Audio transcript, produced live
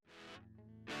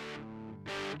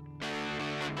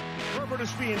Herbert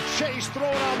is being chased,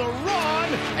 thrown on the run,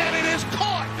 and it is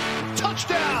caught.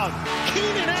 Touchdown,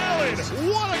 Keenan Allen.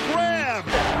 What a grab.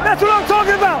 That's what I'm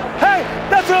talking about. Hey,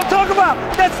 that's what I'm talking about.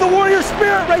 That's the warrior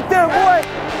spirit right there, boy.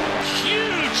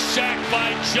 Huge sack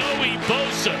by Joey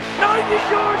Bosa.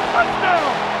 90-yard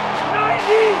touchdown.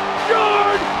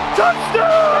 90-yard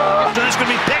touchdown. It's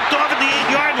going to be picked off at the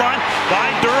 8-yard line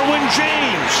by Derwin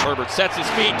James. Herbert sets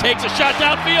his feet, takes a shot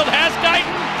downfield, has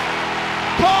Guyton.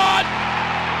 Caught!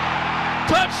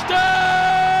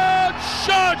 Touchdown,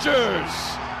 Chargers!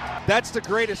 That's the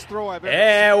greatest throw I've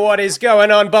ever seen. What is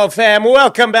going on, Bob fam?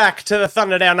 Welcome back to the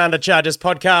Thunder Down Under Chargers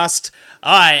podcast.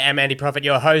 I am Andy Prophet,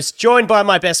 your host, joined by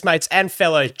my best mates and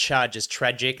fellow Chargers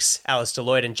tragics, Alistair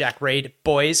Lloyd and Jack Reed.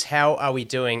 Boys, how are we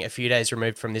doing a few days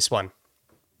removed from this one?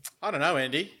 I don't know,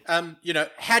 Andy.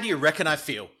 How do you reckon I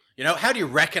feel? How do you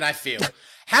reckon I feel?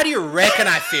 How do you reckon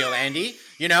I feel, Andy?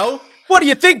 What do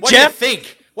you think, Jeff?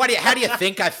 Jeff? What do you think? How do you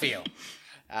think I feel?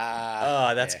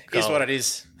 That's yeah. Here's what it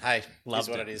is. Hey, Loved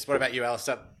here's what it. it is. What about you,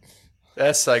 Alistair?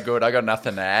 That's so good. I got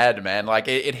nothing to add, man. Like,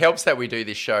 it helps that we do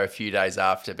this show a few days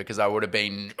after, because I would have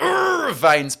been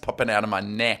veins popping out of my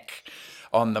neck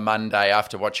on the Monday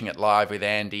after watching it live with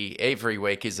Andy. Every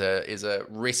week is a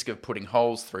risk of putting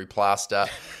holes through plaster.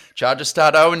 Chargers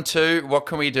start 0-2. What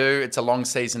can we do? It's a long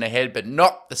season ahead, but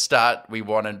not the start we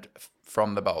wanted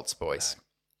from the Bolts, boys.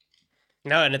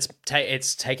 No, and it's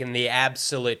taken the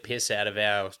absolute piss out of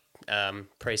our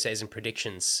preseason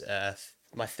predictions.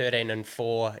 My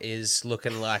 13-4 is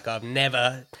looking like I've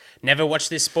never watched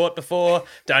this sport before.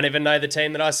 Don't even know the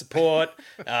team that I support.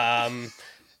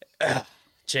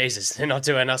 Jesus, they're not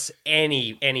doing us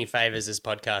any favors as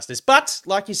podcasters. But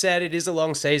like you said, it is a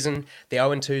long season. The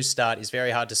 0-2 start is very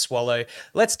hard to swallow.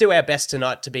 Let's do our best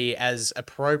tonight to be as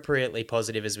appropriately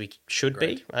positive as we should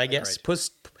be, I guess.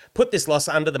 Put this loss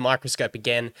under the microscope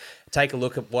again. Take a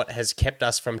look at what has kept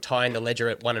us from tying the ledger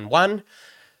at 1-1.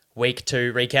 Week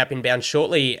 2 recap inbound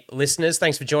shortly. Listeners,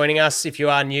 thanks for joining us. If you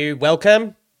are new,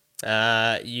 welcome.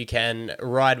 You can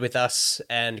ride with us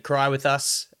and cry with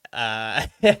us.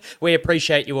 We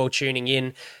appreciate you all tuning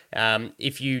in.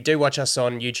 If you do watch us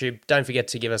on YouTube, don't forget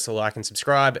to give us a like and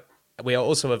subscribe. We are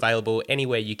also available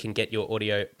anywhere you can get your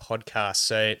audio podcast.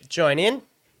 So join in.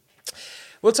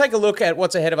 We'll take a look at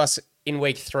what's ahead of us in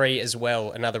week 3 as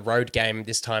well. Another road game,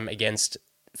 this time against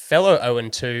fellow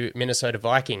 0-2 Minnesota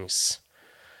Vikings.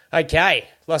 Okay,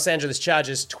 Los Angeles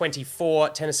Chargers 24,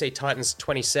 Tennessee Titans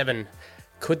 27.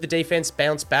 Could the defense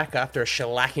bounce back after a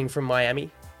shellacking from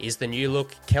Miami? Is the new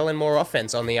look Kellen Moore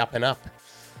offense on the up and up?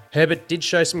 Herbert did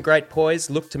show some great poise,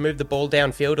 looked to move the ball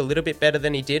downfield a little bit better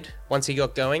than he did once he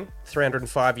got going.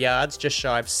 305 yards, just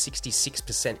shy of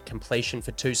 66% completion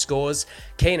for 2 scores.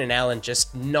 Keenan Allen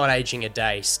just not aging a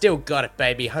day. Still got it,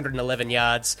 baby. 111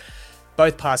 yards.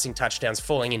 Both passing touchdowns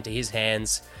falling into his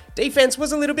hands. Defense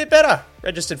was a little bit better.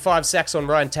 Registered 5 sacks on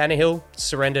Ryan Tannehill.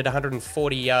 Surrendered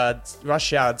 140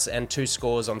 rush yards and 2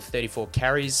 scores on 34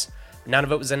 carries. None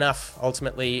of it was enough.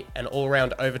 Ultimately, an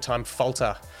all-round overtime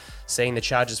falter, seeing the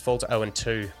Chargers fall to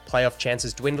 0-2. Playoff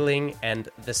chances dwindling, and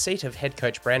the seat of head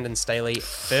coach Brandon Staley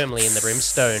firmly in the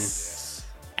brimstone.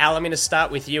 Al, I'm going to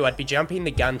start with you. I'd be jumping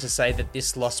the gun to say that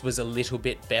this loss was a little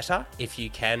bit better, if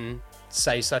you can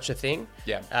say such a thing.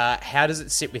 Yeah. How does it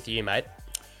sit with you, mate?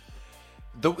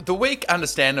 The week,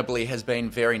 understandably, has been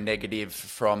very negative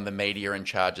from the media and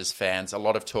Chargers fans. A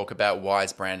lot of talk about why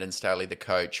is Brandon Staley the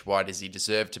coach? Why does he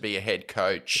deserve to be a head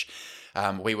coach?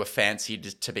 We were fancied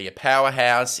to be a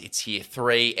powerhouse. It's year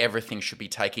 3. Everything should be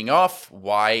taking off.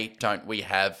 Why don't we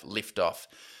have liftoff?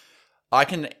 I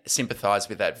can sympathise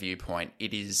with that viewpoint.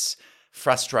 It is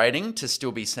frustrating to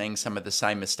still be seeing some of the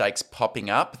same mistakes popping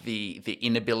up, the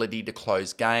inability to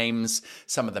close games,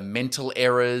 some of the mental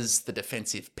errors, the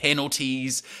defensive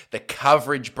penalties, the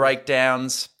coverage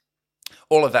breakdowns.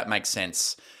 All of that makes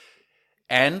sense.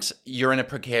 And you're in a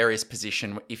precarious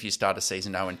position if you start a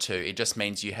season 0-2. It just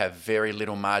means you have very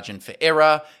little margin for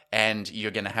error, and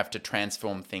you're going to have to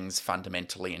transform things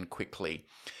fundamentally and quickly.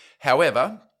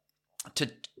 However,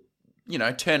 to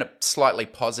turn it slightly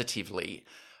positively,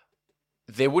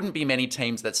 there wouldn't be many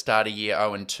teams that start a year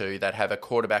 0-2 that have a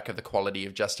quarterback of the quality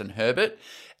of Justin Herbert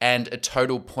and a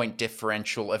total point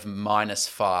differential of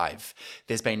 -5.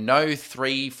 There's been no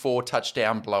 3-4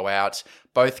 touchdown blowout.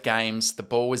 Both games, the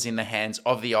ball was in the hands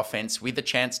of the offense with a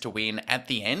chance to win at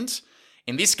the end.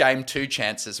 In this game, 2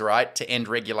 chances, right, to end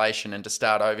regulation and to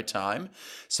start overtime.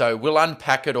 So we'll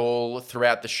unpack it all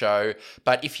throughout the show.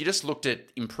 But if you just looked at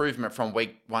improvement from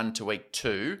week 1 to week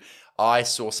 2, I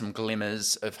saw some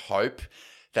glimmers of hope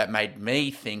that made me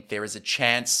think there is a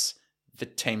chance the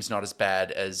team's not as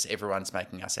bad as everyone's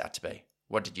making us out to be.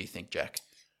 What did you think, Jack?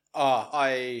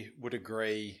 I would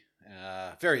agree.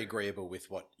 Very agreeable with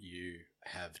what you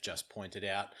have just pointed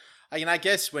out. I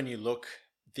guess when you look,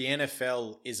 the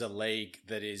NFL is a league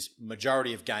that is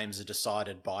majority of games are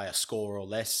decided by a score or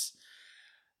less.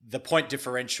 The point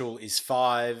differential is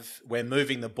 5. We're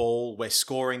moving the ball. We're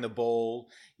scoring the ball.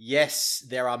 Yes,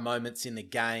 there are moments in the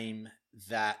game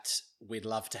that we'd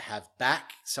love to have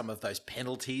back. Some of those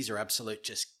penalties are absolute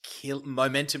just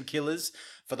momentum killers.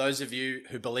 For those of you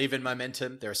who believe in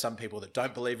momentum, there are some people that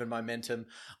don't believe in momentum.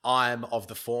 I'm of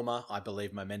the former. I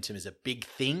believe momentum is a big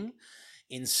thing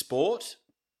in sport.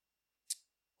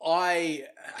 I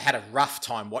had a rough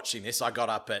time watching this. I got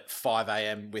up at 5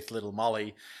 a.m. with little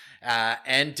Molly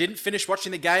and didn't finish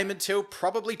watching the game until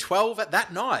probably 12 at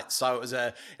that night. So it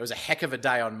was a heck of a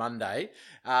day on Monday.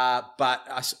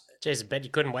 Jeez, I bet you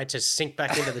couldn't wait to sink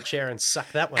back into the chair and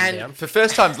suck that one down. For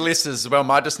first-time listeners as well,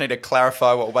 might just need to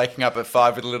clarify what waking up at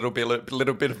 5 with a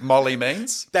little bit of Molly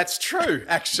means. That's true,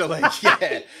 actually.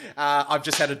 Yeah, I've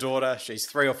just had a daughter. She's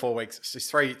 3 or 4 weeks. She's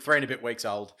three and a bit weeks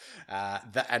old,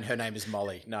 and her name is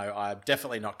Molly. No, I'm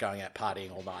definitely not going out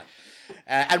partying all night.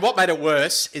 And what made it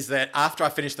worse is that after I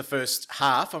finished the first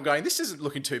half, I'm going, this isn't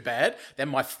looking too bad. Then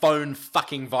my phone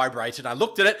fucking vibrated. I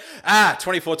looked at it.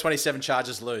 24-27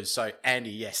 Chargers lose. So,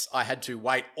 Andy, yes, I had to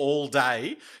wait all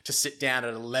day to sit down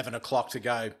at 11 o'clock to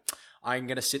go, I'm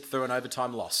going to sit through an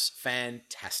overtime loss.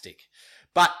 Fantastic.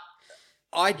 But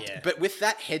with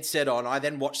that headset on, I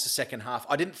then watched the second half.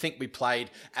 I didn't think we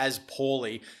played as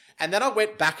poorly. And then I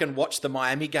went back and watched the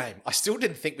Miami game. I still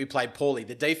didn't think we played poorly.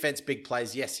 The defense, big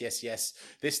plays, yes.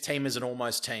 This team is an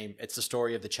almost team. It's the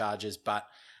story of the Chargers, but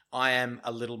I am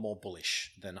a little more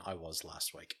bullish than I was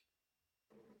last week.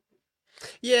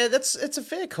 Yeah, it's a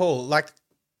fair call. Like,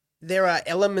 there are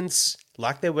elements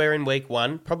like there were in week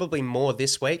 1, probably more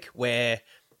this week, where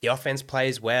the offense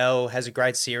plays well, has a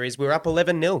great series. We were up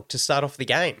 11-0 to start off the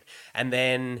game. And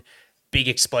then big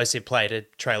explosive play to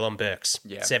Treylon Burks.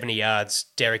 Yeah. 70 yards,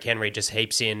 Derrick Henry just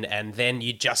heaps in, and then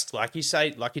you just, like you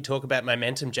say, like you talk about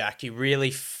momentum, Jack, you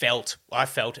really I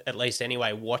felt at least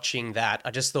anyway, watching that,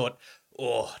 I just thought,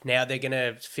 now they're going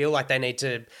to feel like they need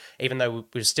to, even though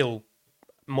we're still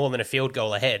more than a field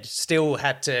goal ahead, still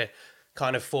had to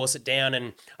kind of force it down.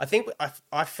 And I think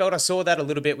I felt I saw that a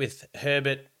little bit with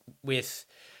Herbert.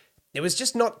 There was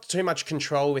just not too much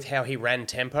control with how he ran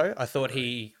tempo. I thought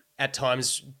he, at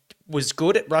times, was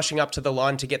good at rushing up to the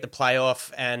line to get the play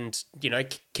off and,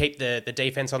 keep the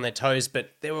defense on their toes.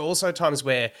 But there were also times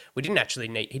where he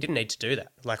didn't need to do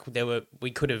that. Like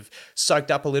we could have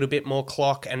soaked up a little bit more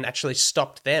clock and actually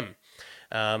stopped them.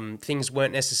 Things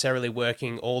weren't necessarily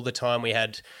working all the time. We're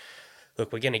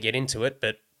going to get into it,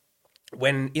 but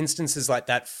when instances like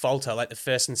that falter, like the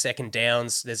first and second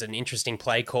downs, there's an interesting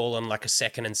play call on like a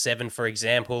 2nd and 7, for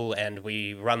example, and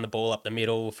we run the ball up the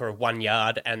middle for 1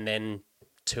 yard and then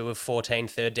 2 of 14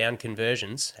 third down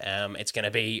conversions. It's going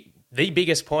to be the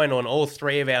biggest point on all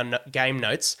 3 of our game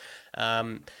notes.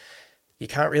 You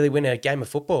can't really win a game of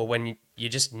football when you're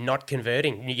just not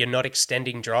converting. You're not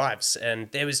extending drives.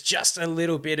 And there was just a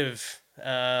little bit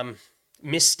of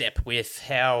misstep with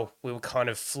how we were kind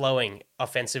of flowing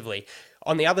offensively.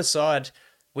 On the other side,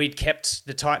 we'd kept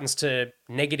the Titans to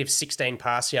negative 16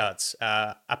 pass yards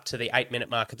up to the 8-minute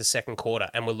mark of the second quarter,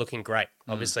 and we're looking great.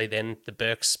 Obviously, then the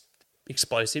Burks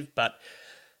explosive, but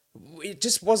it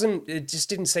just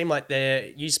didn't seem like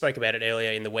you spoke about it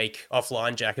earlier in the week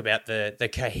offline, Jack, about the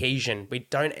cohesion.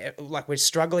 We're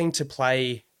struggling to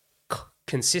play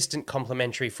consistent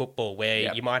complementary football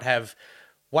where you might have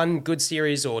one good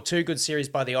series or 2 good series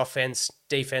by the offense,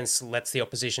 defense lets the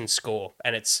opposition score,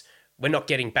 and we're not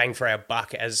getting bang for our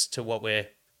buck as to what we're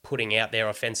putting out there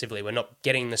offensively. We're not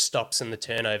getting the stops and the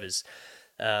turnovers.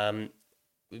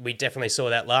 We definitely saw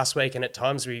that last week, and at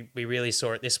times we really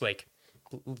saw it this week.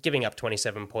 Giving up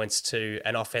 27 points to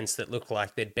an offense that looked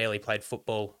like they'd barely played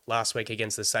football last week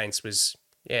against the Saints was,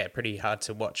 pretty hard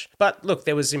to watch. But look,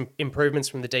 there was improvements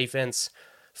from the defense.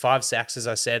 5 sacks, as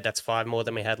I said, that's 5 more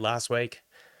than we had last week.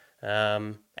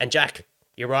 And Jack,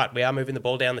 you're right, we are moving the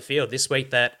ball down the field. This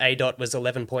week that ADOT was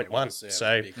 11.1.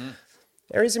 So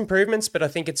there is improvements, but I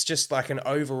think it's just like an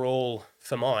overall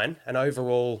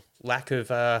lack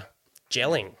of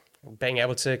gelling, being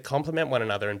able to complement one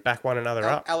another and back one another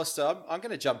up. Alistair, I'm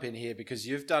going to jump in here because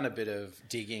you've done a bit of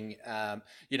digging.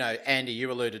 Andy,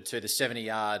 you alluded to the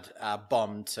 70-yard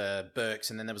bomb to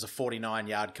Burks, and then there was a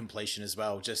 49-yard completion as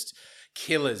well. Just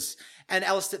killers. And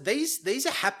Alistair, these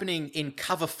are happening in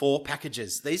cover 4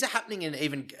 packages. These are happening in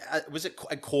even, was it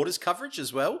a quarters coverage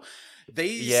as well?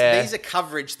 These are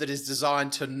coverage that is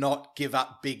designed to not give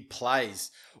up big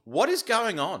plays. What is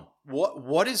going on?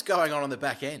 What is going on the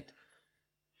back end?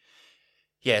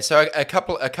 Yeah, so a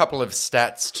couple of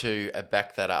stats to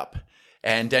back that up.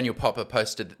 And Daniel Popper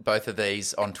posted both of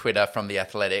these on Twitter from The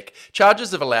Athletic.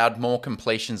 Chargers have allowed more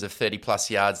completions of 30-plus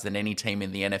yards than any team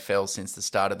in the NFL since the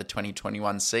start of the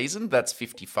 2021 season. That's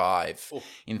 55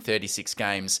 in 36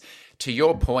 games. To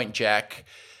your point, Jack,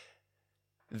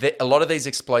 a lot of these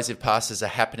explosive passes are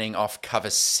happening off cover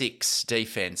 6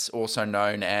 defense, also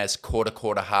known as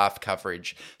quarter-half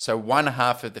coverage. So one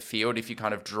half of the field, if you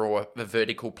kind of draw a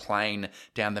vertical plane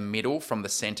down the middle from the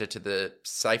center to the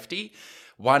safety,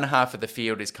 one half of the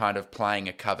field is kind of playing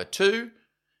a cover 2.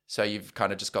 So you've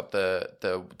kind of just got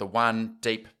the one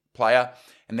deep player.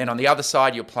 And then on the other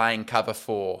side, you're playing cover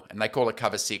 4. And they call it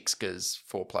cover 6 because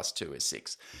 4 plus 2 is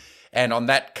 6. And on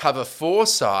that cover 4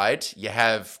 side, you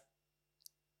have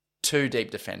 2 deep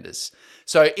defenders.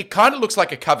 So it kind of looks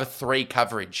like a cover 3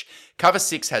 coverage. Cover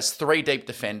 6 has 3 deep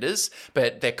defenders,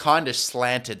 but they're kind of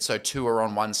slanted. So 2 are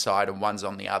on one side and 1's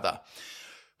on the other.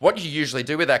 What you usually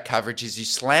do with that coverage is you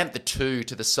slant the 2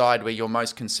 to the side where you're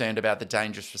most concerned about the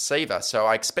dangerous receiver. So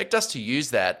I expect us to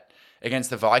use that against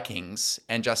the Vikings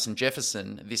and Justin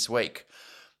Jefferson this week.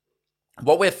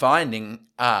 What we're finding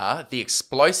are the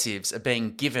explosives are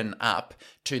being given up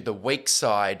to the weak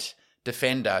side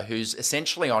defender who's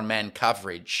essentially on man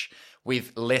coverage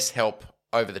with less help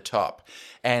over the top.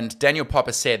 And Daniel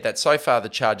Popper said that so far the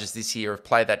Chargers this year have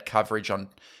played that coverage on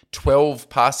 12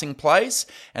 passing plays,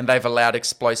 and they've allowed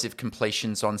explosive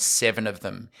completions on 7 of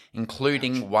them,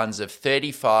 including ones of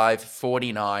 35,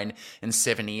 49, and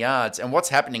 70 yards. And what's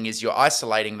happening is you're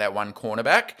isolating that one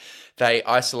cornerback. They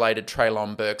isolated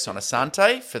Treylon Burks on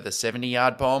Asante for the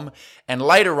 70-yard bomb, and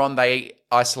later on they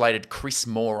isolated Chris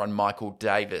Moore on Michael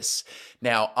Davis.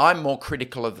 Now, I'm more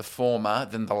critical of the former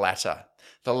than the latter.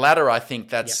 The latter, I think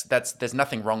that's there's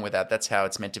nothing wrong with that. That's how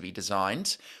it's meant to be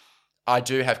designed. I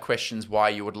do have questions why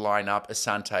you would line up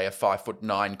Asante, a 5'9"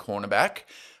 cornerback,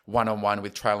 one-on-one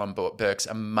with Treylon Burks,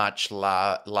 a much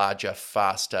larger,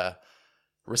 faster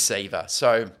receiver.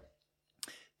 So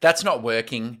that's not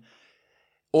working.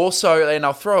 Also, and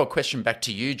I'll throw a question back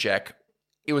to you, Jack.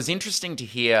 It was interesting to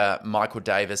hear Michael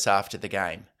Davis after the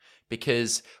game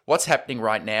because what's happening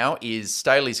right now is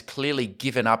Staley's clearly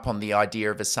given up on the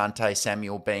idea of Asante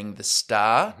Samuel being the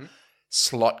star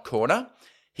slot corner.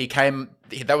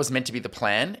 That was meant to be the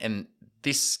plan. And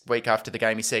this week after the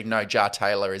game, he said, no, Jar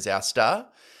Taylor is our star.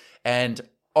 And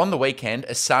on the weekend,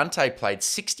 Asante played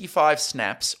 65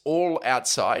 snaps, all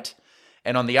outside.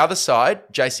 And on the other side,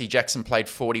 JC Jackson played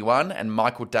 41 and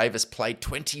Michael Davis played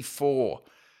 24.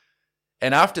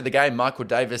 And after the game, Michael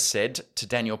Davis said to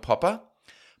Daniel Popper,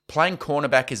 playing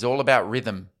cornerback is all about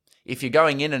rhythm. If you're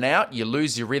going in and out, you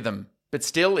lose your rhythm. But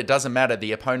still, it doesn't matter.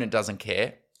 The opponent doesn't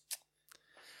care.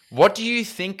 What do you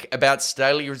think about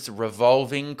Staley's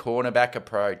revolving cornerback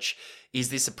approach? Is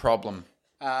this a problem?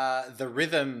 The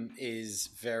rhythm is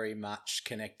very much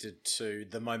connected to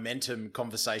the momentum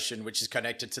conversation, which is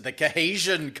connected to the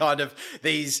cohesion, kind of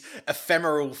these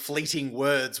ephemeral, fleeting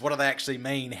words. What do they actually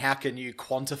mean? How can you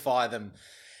quantify them?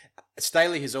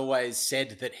 Staley has always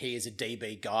said that he is a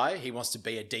DB guy. He wants to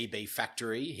be a DB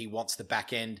factory. He wants the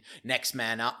back end, next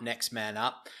man up, next man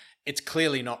up. It's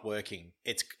clearly not working.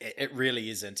 It really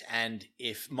isn't. And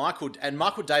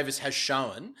Michael Davis has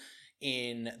shown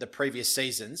in the previous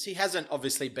seasons, he hasn't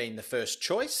obviously been the first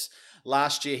choice.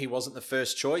 Last year, he wasn't the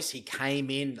first choice. He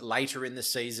came in later in the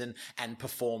season and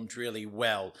performed really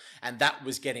well. And that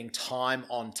was getting time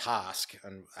on task.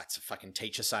 And that's a fucking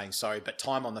teacher saying sorry, but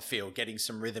time on the field, getting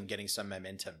some rhythm, getting some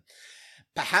momentum.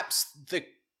 Perhaps the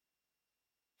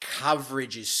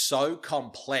coverage is so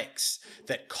complex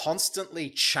that constantly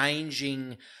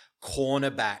changing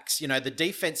cornerbacks, the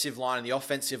defensive line and the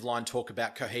offensive line talk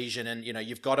about cohesion and,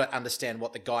 you've got to understand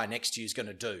what the guy next to you is going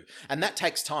to do. And that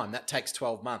takes time. That takes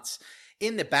 12 months.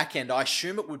 In the back end, I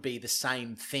assume it would be the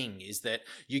same thing, is that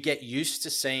you get used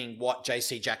to seeing what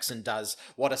JC Jackson does,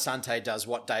 what Asante does,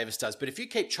 what Davis does. But if you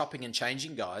keep chopping and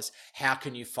changing guys, how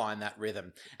can you find that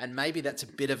rhythm? And maybe that's a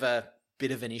bit of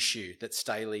an issue that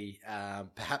Staley,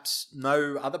 perhaps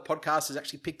no other podcast has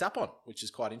actually picked up on, which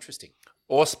is quite interesting.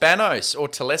 Or Spanos or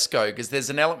Telesco, because there's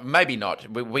an element, maybe not,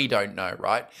 we don't know,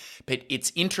 right? But it's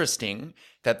interesting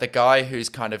that the guy who's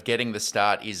kind of getting the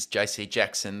start is JC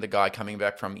Jackson, the guy coming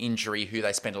back from injury who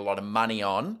they spent a lot of money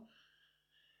on,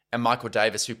 and Michael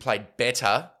Davis, who played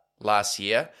better last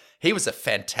year. He was a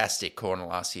fantastic corner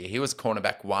last year. He was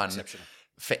cornerback 1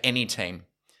 for any team.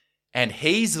 And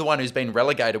he's the one who's been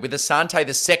relegated with Asante,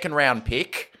 the second round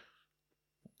pick,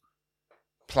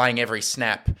 playing every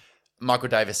snap. Michael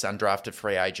Davis, undrafted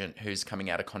free agent, who's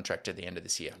coming out of contract at the end of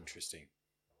this year. Interesting.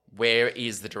 Where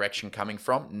is the direction coming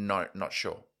from? No, not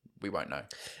sure. We won't know.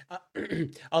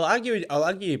 I'll argue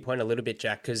your point a little bit,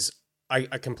 Jack, because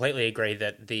I completely agree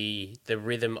that the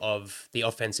rhythm of the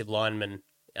offensive lineman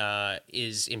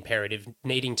is imperative,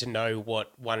 needing to know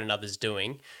what one another's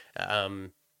doing.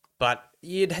 But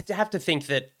you'd have to think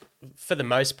that for the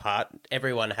most part,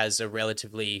 everyone has a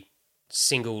relatively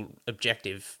single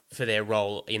objective for their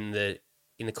role in the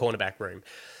cornerback room.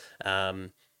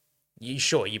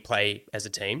 You play as a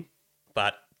team,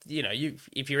 but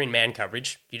if you're in man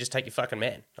coverage, you just take your fucking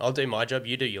man. I'll do my job,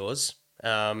 you do yours.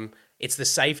 It's the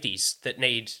safeties that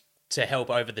need to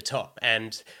help over the top,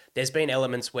 and there's been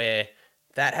elements where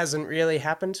that hasn't really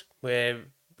happened. Where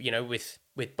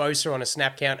with Bosa on a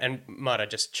snap count, and might I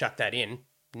just chuck that in?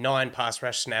 9 pass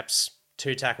rush snaps,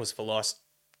 2 tackles for loss,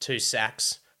 2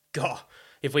 sacks. God,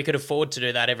 if we could afford to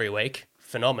do that every week,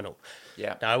 phenomenal.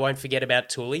 Yeah. Now, I won't forget about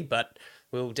Tooley, but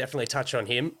we'll definitely touch on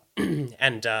him.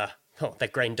 And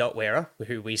that green dot wearer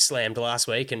who we slammed last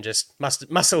week, and just must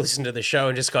have listened to the show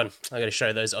and just gone, I got to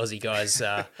show those Aussie guys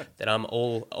that I'm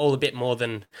all a bit more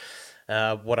than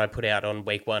what I put out on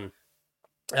week 1.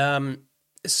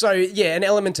 So yeah, an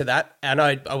element to that, and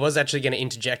I was actually going to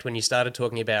interject when you started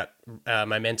talking about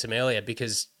momentum earlier,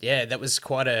 because yeah, that was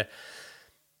quite a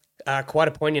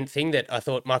poignant thing that I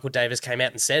thought Michael Davis came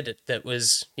out and said. That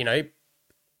was,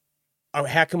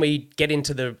 how can we get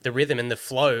into the rhythm and the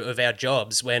flow of our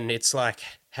jobs when it's like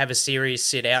have a series,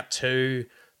 sit out 2,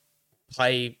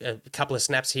 play a couple of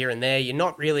snaps here and there. You're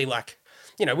not really like,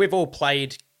 we've all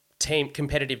played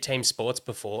competitive team sports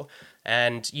before,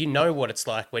 and you know what it's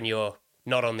like when you're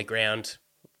not on the ground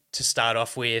to start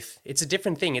off with. It's a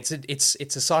different thing. It's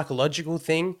a psychological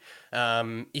thing.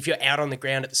 If you're out on the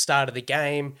ground at the start of the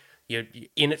game, you're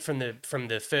in it from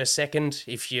the first second.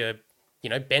 If you're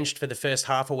benched for the first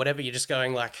half or whatever, you're just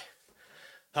going like,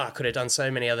 I could have done so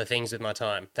many other things with my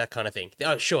time, that kind of thing.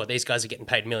 Oh, sure, these guys are getting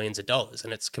paid millions of dollars,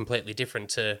 and it's completely different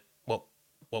to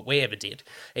what we ever did,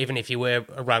 even if you were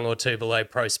a rung or 2 below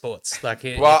pro sports.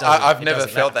 I've never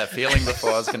felt that feeling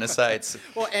before. I was going to say it's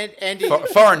Andy,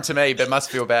 foreign to me, but must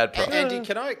feel bad. Andy,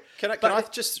 can I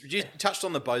just, you touched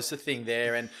on the Bosa thing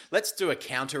there, and let's do a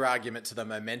counter argument to the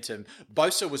momentum.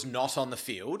 Bosa was not on the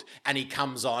field, and he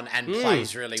comes on and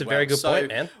plays really well. It's a very good point,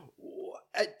 man.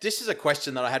 This is a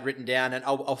question that I had written down, and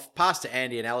I'll pass to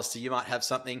Andy and Alistair. You might have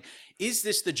something. Is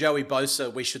this the Joey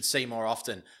Bosa we should see more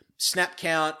often? Snap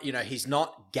count, he's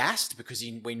not gassed because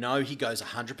we know he goes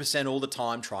 100% all the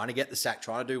time, trying to get the sack,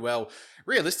 trying to do well.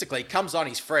 Realistically, comes on,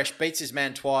 he's fresh, beats his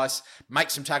man twice,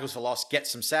 makes some tackles for loss, gets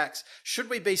some sacks.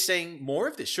 Should we be seeing more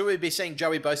of this? Should we be seeing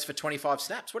Joey Bosa for 25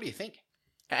 snaps? What do you think?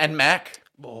 And Mac?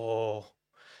 Oh,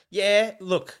 yeah,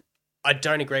 look, I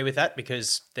don't agree with that,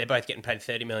 because they're both getting paid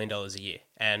 $30 million a year,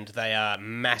 and they are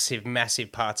massive,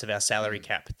 massive parts of our salary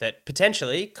cap that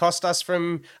potentially cost us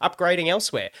from upgrading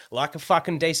elsewhere, like a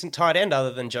fucking decent tight end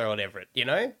other than Gerald Everett,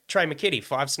 Trey McKitty,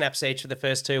 5 snaps each for the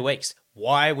first 2 weeks.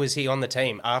 Why was he on the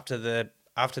team after the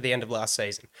end of last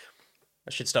season? I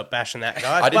should stop bashing that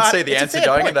guy. I didn't see the answer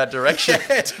going in that direction,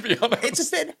 to be honest. It's a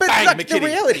fair, but like, the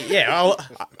reality, yeah,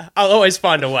 I'll always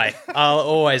find a way. I'll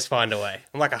always find a way.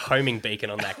 I'm like a homing beacon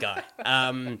on that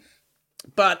guy.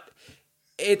 But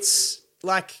it's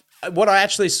like what I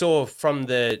actually saw from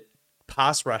the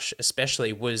pass rush,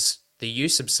 especially, was the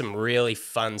use of some really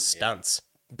fun stunts.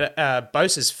 But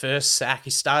Bosa's first sack,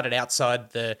 he started outside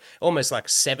the almost like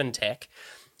 7 tech,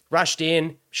 rushed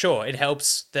in. Sure, it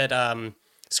helps that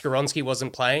Skoronski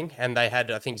wasn't playing, and they had,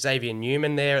 I think, Xavier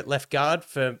Newman there at left guard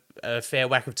for a fair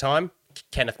whack of time.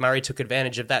 Kenneth Murray took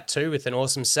advantage of that too with an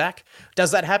awesome sack.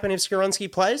 Does that happen if Skoronski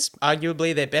plays?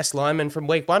 Arguably their best lineman from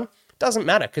week 1? Doesn't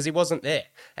matter, because he wasn't there,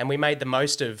 and we made the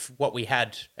most of what we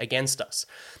had against us.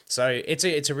 So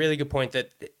it's a really good point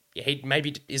that he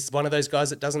maybe is one of those guys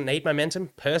that doesn't need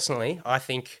momentum. Personally, I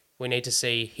think we need to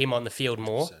see him on the field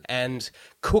more and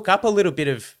cook up a little bit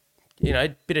of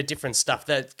different stuff.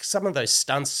 That some of those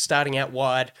stunts starting out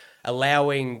wide,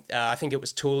 allowing, I think it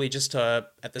was Tooley just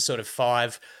at the sort of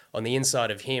 5 on the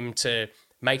inside of him to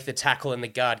make the tackle and the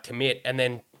guard commit, and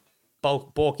then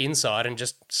balk inside and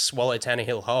just swallow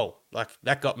Tannehill whole. Like,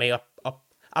 that got me up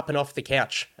and off the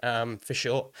couch, for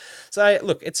sure. So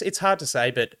look, it's hard to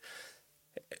say, but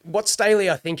what Staley,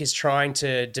 I think, is trying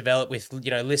to develop with,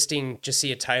 listing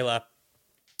Ja'Sir Taylor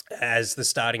as the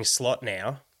starting slot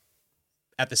now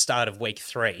at the start of week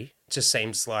 3, just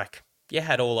seems like you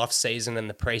had all off season and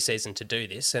the preseason to do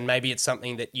this. And maybe it's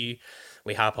something that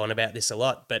we harp on about this a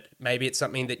lot, but maybe it's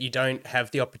something that you don't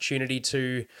have the opportunity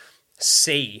to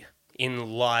see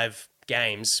in live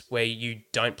games where you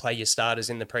don't play your starters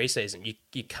in the preseason.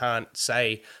 You can't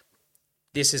say,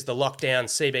 this is the lockdown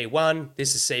CB1,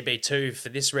 this is CB2 for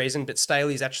this reason, but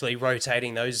Staley's actually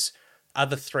rotating those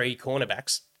other 3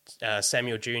 cornerbacks,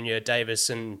 Samuel Jr., Davis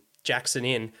and Jackson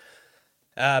in,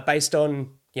 based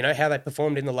on, how they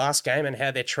performed in the last game and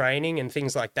how they're training and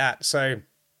things like that. So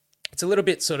it's a little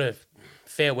bit sort of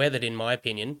fair weathered in my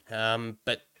opinion.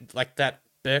 But like that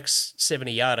Burks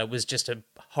 70-yarder was just a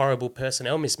horrible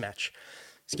personnel mismatch.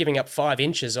 He's giving up 5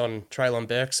 inches on Treylon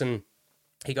Burks and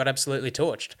he got absolutely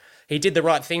torched. He did the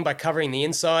right thing by covering the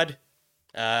inside.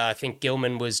 I think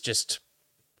Gilman was just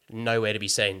nowhere to be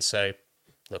seen. So,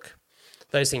 look,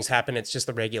 those things happen. It's just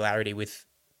the regularity with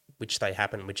which they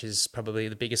happen, which is probably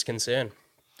the biggest concern.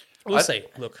 We'll see.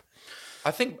 Look.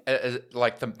 I think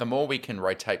the more we can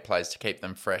rotate players to keep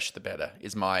them fresh, the better,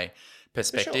 is my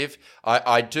perspective. Sure.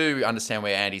 I do understand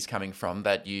where Andy's coming from,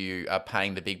 that you are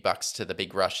paying the big bucks to the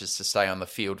big rushes to stay on the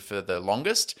field for the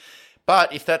longest.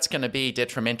 But if that's going to be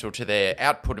detrimental to their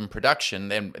output and production,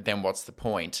 then what's the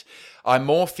point? I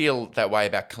more feel that way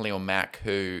about Khalil Mack,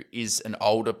 who is an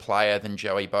older player than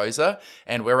Joey Bosa,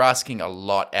 and we're asking a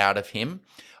lot out of him.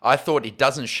 I thought it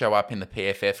doesn't show up in the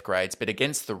PFF grades, but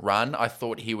against the run, I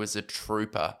thought he was a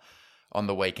trooper on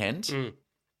the weekend.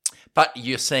 But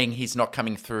you're seeing he's not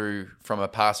coming through from a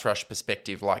pass rush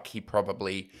perspective like he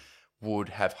probably would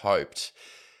have hoped.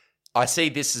 I see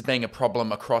this as being a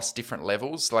problem across different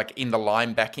levels, like in the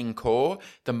linebacking core,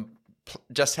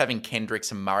 just having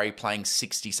Kendricks and Murray playing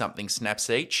 60-something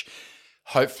snaps each.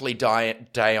 Hopefully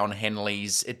Dayon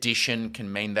Henley's addition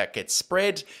can mean that gets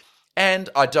spread. And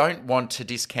I don't want to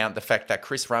discount the fact that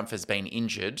Chris Rumph has been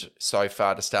injured so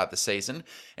far to start the season.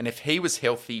 And if he was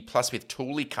healthy, plus with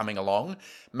Tooley coming along,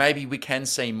 maybe we can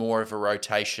see more of a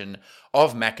rotation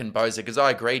of Mack and Bosa. Because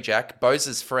I agree, Jack,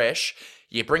 Bosa's fresh.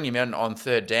 You bring him in on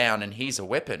third down and he's a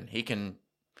weapon. He can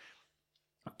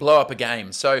blow up a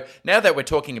game. So now that we're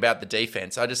talking about the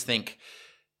defense, I just think,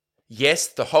 yes,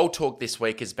 the whole talk this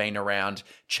week has been around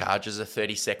Chargers are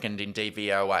 32nd in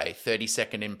DVOA,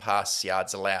 32nd in pass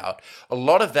yards allowed. A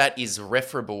lot of that is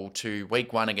referable to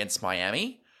week 1 against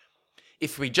Miami.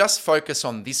 If we just focus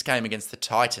on this game against the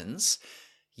Titans,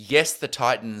 yes, the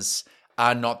Titans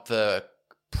are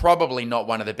probably not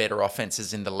one of the better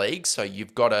offenses in the league. So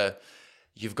you've got to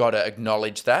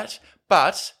acknowledge that.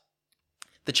 But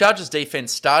the Chargers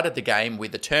defense started the game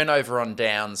with a turnover on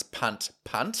downs, punt.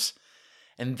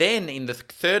 And then in the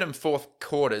third and fourth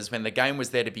quarters, when the game was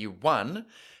there to be won,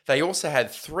 they also had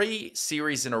 3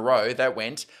 series in a row that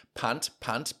went punt.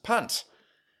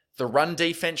 The run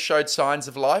defense showed signs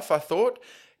of life, I thought.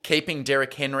 Keeping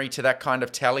Derrick Henry to that kind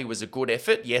of tally was a good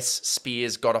effort. Yes,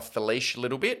 Spears got off the leash a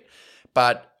little bit,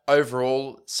 but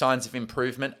overall, signs of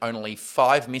improvement, only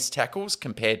 5 missed tackles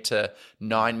compared to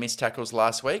 9 missed tackles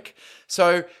last week.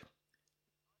 So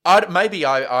maybe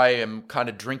I am kind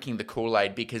of drinking the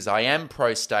Kool-Aid because I am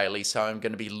pro-Staley, so I'm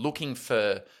going to be looking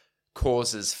for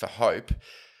causes for hope.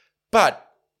 But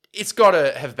it's got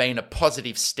to have been a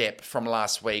positive step from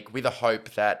last week with a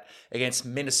hope that against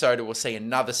Minnesota we'll see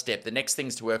another step. The next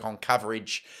thing's to work on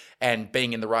coverage and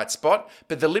being in the right spot.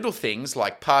 But the little things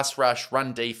like pass rush,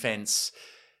 run defense,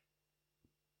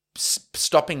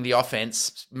 stopping the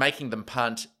offense, making them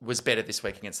punt was better this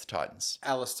week against the Titans.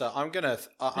 Alistair, I'm gonna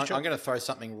throw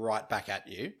something right back at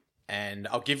you, and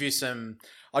I'll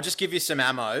just give you some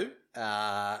ammo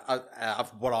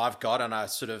of what I've got. And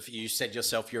you said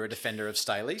yourself you're a defender of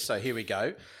Staley, so here we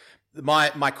go.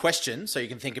 My question, so you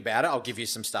can think about it, I'll give you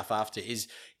some stuff after,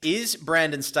 is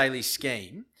Brandon Staley's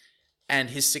scheme and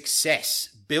his success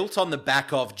built on the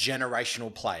back of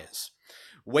generational players?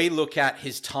 We look at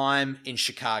his time in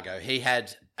Chicago. He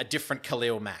had a different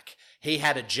Khalil Mack. He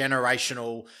had a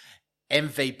generational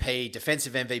MVP,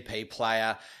 defensive MVP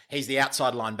player. He's the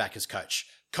outside linebackers coach,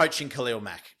 coaching Khalil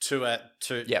Mack to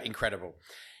incredible.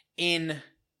 In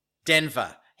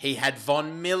Denver, he had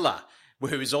Von Miller,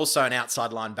 who is also an outside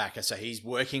linebacker. So he's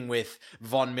working with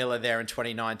Von Miller there in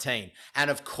 2019. And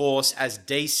of course, as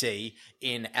DC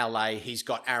in LA, he's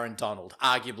got Aaron Donald,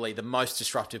 arguably the most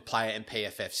disruptive player in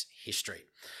PFF's history.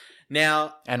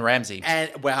 Now, and Ramsey.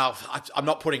 I'm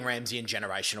not putting Ramsey in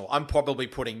generational. I'm probably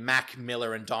putting Mack,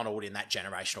 Miller, and Donald in that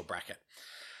generational bracket.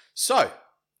 So,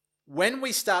 when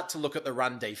we start to look at the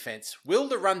run defense, will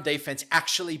the run defense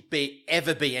actually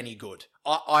ever be any good?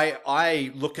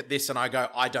 I look at this and I go,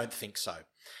 I don't think so.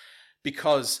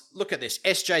 Because look at this.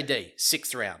 SJD,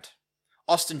 6th round.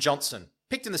 Austin Johnson,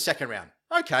 picked in the 2nd round.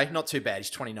 Okay, not too bad. He's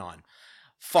 29.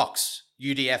 Fox,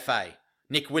 UDFA.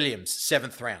 Nick Williams,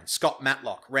 7th round. Scott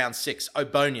Matlock, round 6.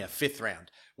 Obonia, 5th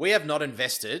round. We have not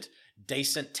invested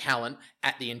decent talent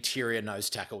at the interior nose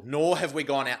tackle, nor have we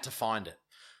gone out to find it.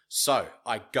 So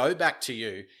I go back to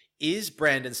you. is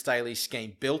Brandon Staley's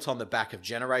scheme built on the back of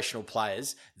generational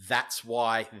players? That's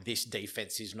why this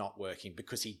defense is not working,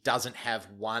 because he doesn't have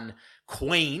one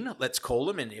queen, let's call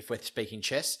him, and if we're speaking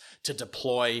chess, to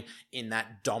deploy in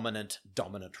that dominant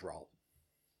role.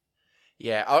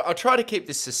 Yeah, I'll try to keep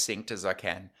this succinct as I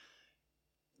can.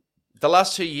 The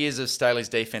last 2 years of Staley's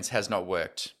defense has not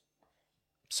worked.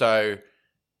 So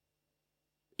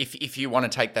if you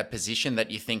want to take that position that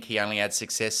you think he only had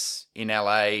success in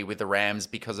LA with the Rams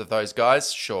because of those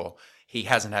guys, sure. He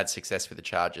hasn't had success with the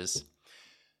Chargers.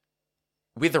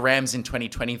 With the Rams in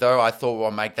 2020, though, I thought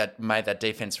what made that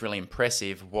defense really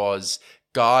impressive was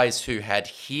guys who had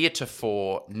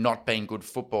heretofore not been good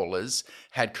footballers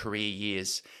had career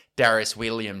years. Darius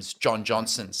Williams, John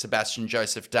Johnson, Sebastian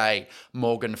Joseph Day,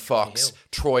 Morgan Fox,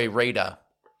 Troy Reader,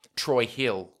 Troy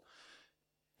Hill.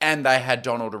 And they had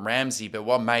Donald and Ramsey, but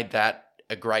what made that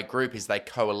a great group is they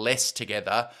coalesced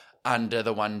together under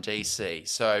the one DC.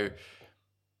 So,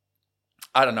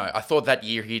 I don't know. I thought that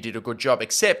year he did a good job,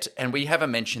 except, and we haven't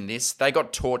mentioned this, they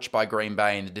got torched by Green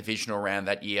Bay in the divisional round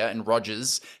that year, and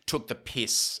Rodgers took the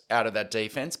piss out of that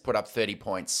defense, put up 30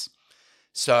 points.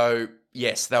 So,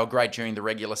 yes, they were great during the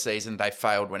regular season. They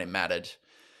failed when it mattered.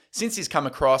 Since he's come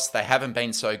across, they haven't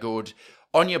been so good.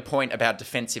 On your point about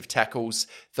defensive tackles,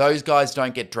 those guys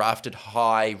don't get drafted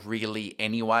high really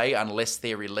anyway, unless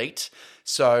they're elite.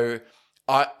 So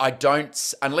I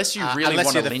don't, unless you really want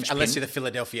to linchpin. Unless you're the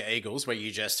Philadelphia Eagles, where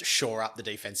you just shore up the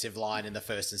defensive line in the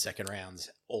first and second rounds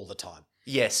all the time.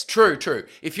 Yes, true.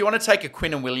 If you want to take a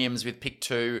Quinnen Williams with pick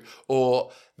 2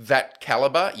 or that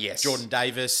caliber, yes. Jordan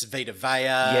Davis, Vita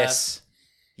Vea.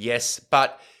 Yes.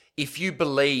 But if you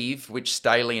believe, which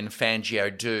Staley and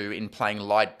Fangio do, in playing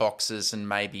light boxes and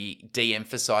maybe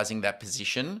de-emphasizing that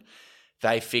position,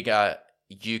 they figure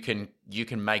you can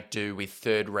make do with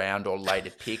third round or later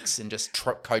picks and just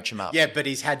coach him up. Yeah, but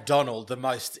he's had Donald, the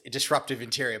most disruptive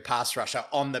interior pass rusher,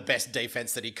 on the best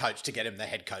defense that he coached to get him the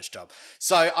head coach job.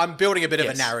 So I'm building a bit of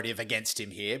a narrative against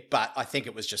him here, but I think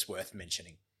it was just worth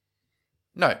mentioning.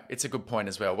 No, it's a good point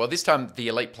as well. Well, this time the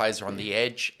elite players are on the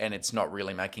edge and it's not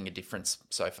really making a difference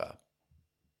so far.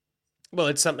 Well,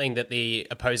 it's something that the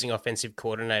opposing offensive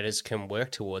coordinators can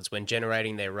work towards when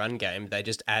generating their run game. They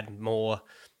just add more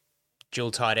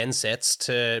dual tight end sets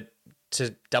to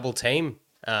double team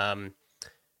Mack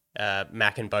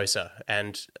and Bosa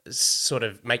and sort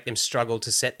of make them struggle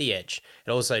to set the edge.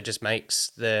 It also just makes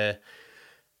the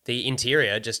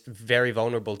interior just very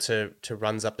vulnerable to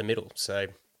runs up the middle. So,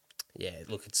 yeah,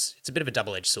 look, it's a bit of a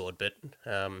double-edged sword, but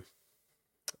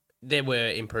there were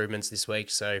improvements this week,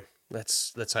 so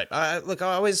let's hope. Look,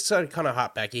 I always sort of kind of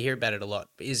harp back. You hear about it a lot.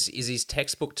 Is his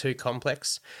textbook too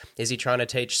complex? Is he trying to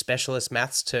teach specialist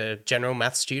maths to general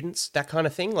maths students? That kind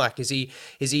of thing? Like, is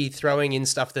he throwing in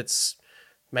stuff that's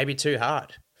maybe too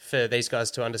hard for these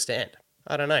guys to understand?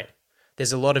 I don't know.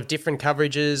 There's a lot of different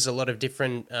coverages, a lot of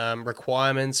different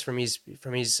requirements from his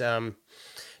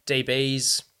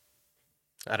DBs.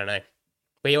 I don't know.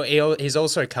 He's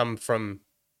also come from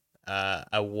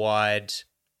a wide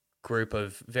group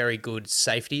of very good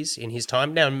safeties in his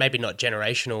time. Now, maybe not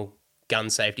generational gun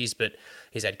safeties, but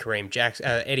he's had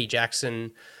Eddie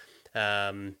Jackson,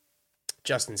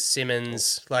 Justin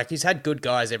Simmons. Like, he's had good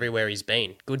guys everywhere he's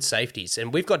been, good safeties.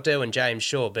 And we've got Derwin James,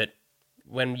 sure, but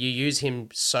when you use him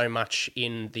so much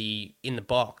in the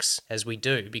box, as we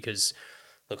do, because,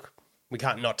 look, we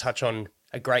can't not touch on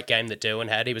a great game that Derwin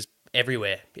had. He was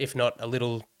everywhere, if not a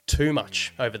little too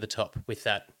much over the top with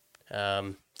that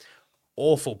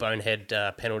awful bonehead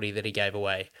penalty that he gave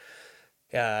away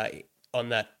on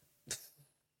that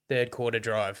third quarter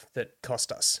drive that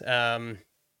cost us. I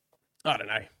don't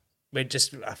know.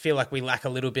 I feel like we lack a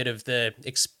little bit of the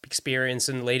experience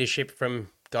and leadership from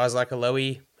guys like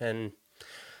Alohi, and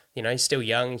he's still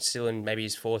young, still in maybe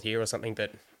his 4th year or something,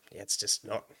 but yeah, it's just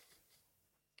not.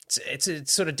 It's a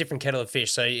sort of different kettle of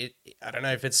fish. So I don't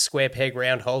know if it's square peg,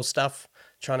 round hole stuff,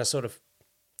 trying to sort of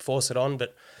force it on,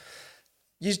 but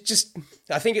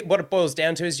I think what it boils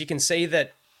down to is you can see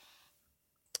that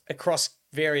across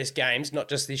various games, not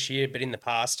just this year, but in the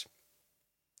past,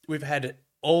 we've had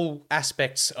all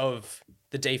aspects of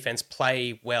the defense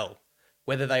play well.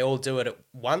 Whether they all do it at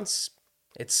once,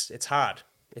 it's hard.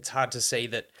 It's hard to see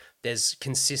that there's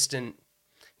consistent.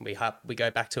 We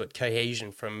go back to it,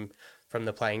 cohesion from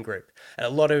the playing group. And a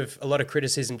lot of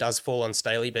criticism does fall on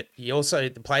Staley, but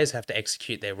the players have to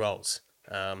execute their roles.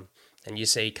 And you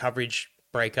see coverage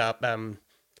break up,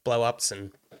 blow ups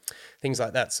and things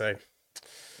like that. So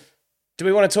do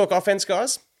we want to talk offense,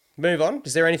 guys? Move on.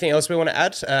 Is there anything else we want to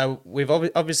add? We've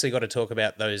obviously got to talk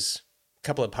about those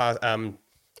couple of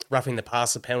roughing the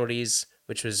passer penalties,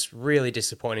 which was really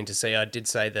disappointing to see. I did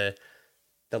say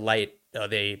the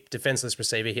the defenseless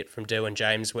receiver hit from Derwin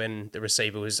James when the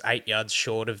receiver was 8 yards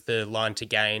short of the line to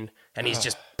gain, and he's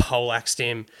just poleaxed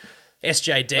him.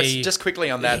 SJD. Just quickly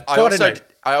on that,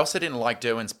 I also didn't like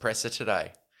Derwin's presser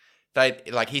today.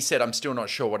 He said, I'm still not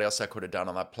sure what else I could have done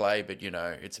on that play, but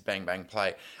it's a bang bang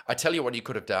play. I tell you what you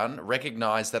could have done: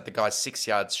 recognize that the guy's 6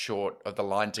 yards short of the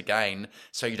line to gain,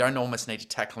 so you don't almost need to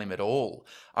tackle him at all.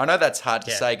 I know that's hard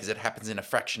to say because it happens in a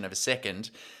fraction of a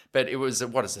second, but it was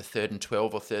 3rd and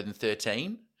 12 or 3rd and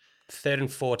 13? 3rd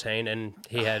and 14, and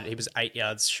he was 8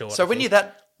 yards short. So when you're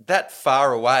that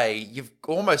far away, you've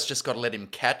almost just got to let him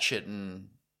catch it, and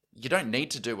you don't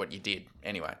need to do what you did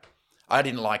anyway. I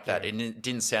didn't like that. It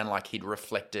didn't sound like he'd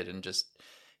reflected and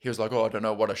he was like, I don't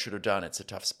know what I should have done. It's a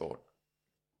tough sport.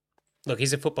 Look,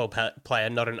 he's a football player,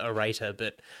 not an orator,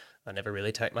 but I never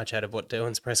really take much out of what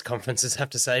Derwin's press conferences have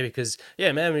to say because,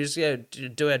 man, we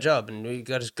just do our job and we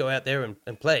got to go out there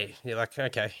and play. You're like,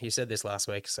 okay, you said this last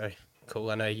week, so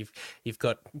cool. I know you've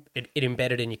got it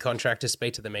embedded in your contract to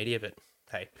speak to the media, but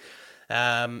hey.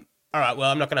 All right,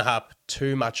 well, I'm not going to harp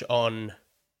too much on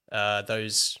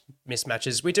those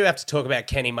mismatches. We do have to talk about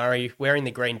Kenny Murray wearing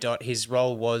the green dot. His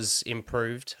role was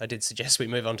improved. I did suggest we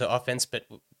move on to offense, but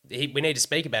we need to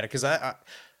speak about it because I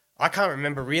can't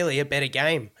remember really a better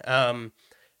game from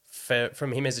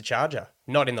him as a Charger.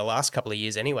 Not in the last couple of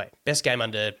years anyway. Best game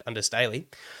under Staley.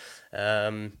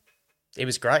 It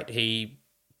was great. He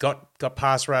got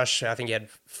pass rush. I think he had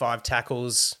 5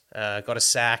 tackles, got a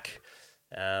sack.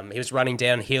 He was running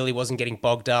downhill. He wasn't getting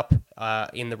bogged up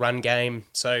in the run game.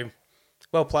 So,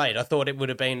 well played. I thought it would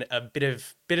have been a bit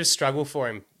of struggle for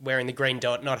him wearing the green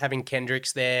dot, not having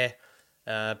Kendricks there.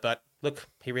 But look,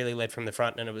 he really led from the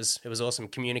front, and it was awesome.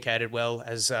 Communicated well,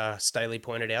 as Staley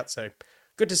pointed out. So,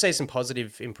 good to see some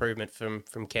positive improvement from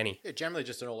Kenny. Yeah, generally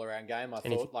just an all-around game. I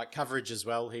thought, like coverage as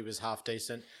well, he was half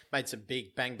decent. Made some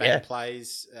big bang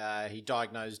plays. He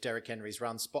diagnosed Derrick Henry's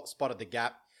run, spotted the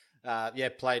gap.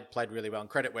 Played really well. And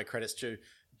credit where credit's due.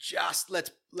 Just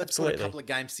let's put a couple of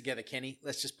games together, Kenny.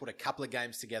 Let's just put a couple of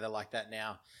games together like that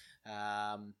now.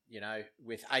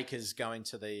 With Akers going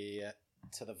to the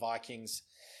Vikings,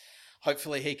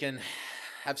 hopefully he can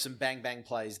have some bang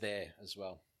plays there as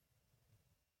well.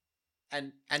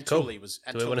 And cool. Tuli was.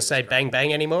 And do we Tuli want to say great.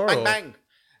 bang anymore? Bang.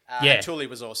 Tuli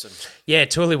was awesome. Yeah,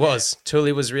 Tuli was. Yeah.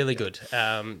 Tuli was really good.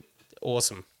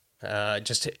 Awesome.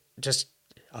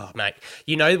 Oh, mate.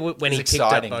 When he picked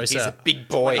up Bosa. He's a big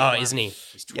boy. Oh, isn't he?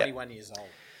 He's 21 years old.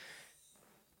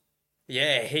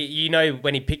 Yeah,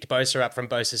 when he picked Bosa up from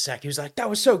Bosa's sack, he was like, that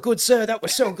was so good, sir. That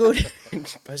was so good.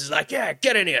 Bosa's like, yeah,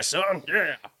 get in here, son.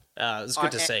 Yeah. It was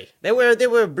good to see. There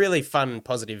were really fun,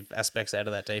 positive aspects out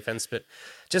of that defense, but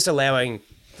just allowing,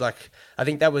 I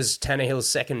think that was Tannehill's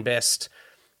second best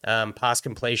pass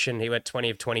completion. He went 20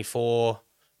 of 24.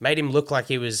 Made him look like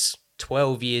he was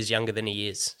 12 years younger than he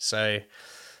is. So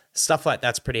stuff like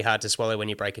that's pretty hard to swallow when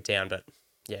you break it down, but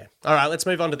yeah. All right, let's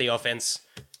move on to the offense.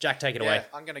 Jack, take it away.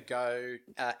 I'm going to go...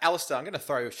 Alistair, I'm going to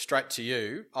throw straight to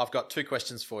you. I've got 2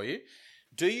 questions for you.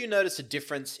 Do you notice a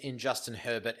difference in Justin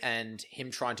Herbert and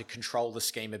him trying to control the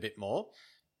scheme a bit more?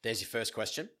 There's your first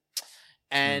question.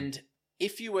 And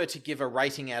if you were to give a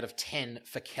rating out of 10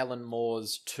 for Kellen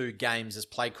Moore's 2 games as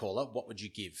play caller, what would you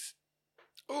give?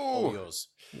 All yours.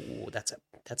 Ooh, that's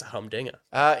a humdinger.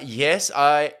 Yes,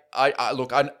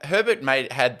 look. Herbert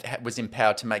was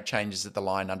empowered to make changes at the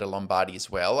line under Lombardi as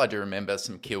well. I do remember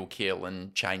some kill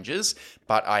and changes,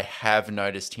 but I have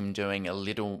noticed him doing a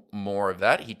little more of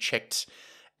that. He checked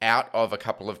out of a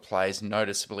couple of plays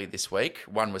noticeably this week.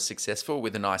 One was successful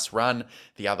with a nice run,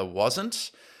 the other wasn't.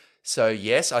 So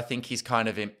yes, I think he's kind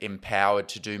of empowered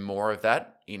to do more of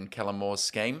that in Kellen Moore's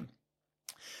scheme.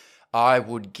 I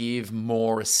would give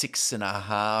Moore a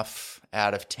 6.5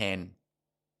 out of 10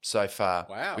 so far.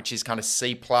 Wow. Which is kind of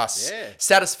C+. Yeah.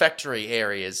 Satisfactory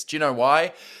areas. Do you know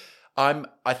why?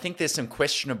 I think there's some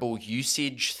questionable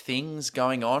usage things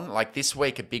going on. Like this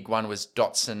week, a big one was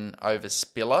Dotson over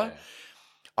Spiller. Yeah.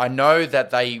 I know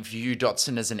that they view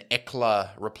Dotson as an Eckler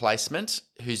replacement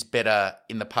who's better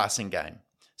in the passing game.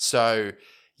 So,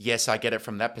 yes, I get it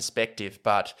from that perspective.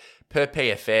 But per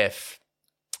PFF,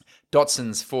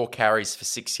 Dotson's 4 carries for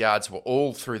 6 yards were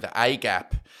all through the A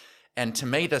gap. And to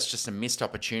me, that's just a missed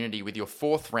opportunity with your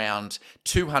 4th round,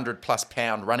 200-plus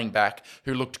pound running back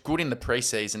who looked good in the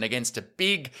preseason against a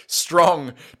big,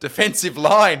 strong defensive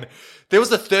line. There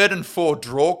was a 3rd and 4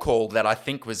 draw call that I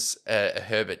think was a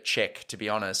Herbert check, to be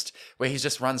honest, where he's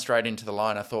just run straight into the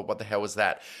line. I thought, what the hell was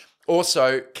that?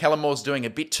 Also, Kellen Moore's doing a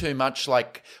bit too much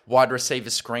like wide receiver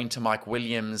screen to Mike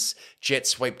Williams, jet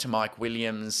sweep to Mike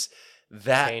Williams.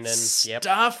 That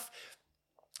stuff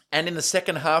And in the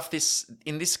second half,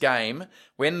 in this game,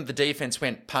 when the defense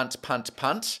went punt, punt,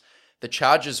 punt, the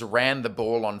Chargers ran the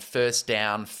ball on first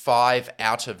down 5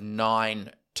 out of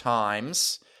 9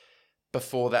 times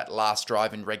before that last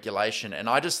drive in regulation. And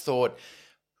I just thought,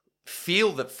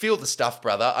 feel the stuff,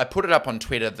 brother. I put it up on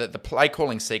Twitter that the play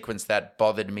calling sequence that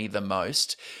bothered me the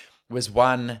most was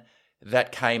one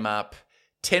that came up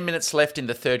 10 minutes left in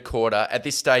the third quarter. At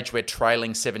this stage, we're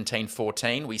trailing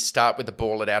 17-14. We start with the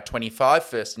ball at our 25,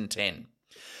 1st and 10.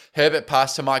 Herbert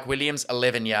passed to Mike Williams,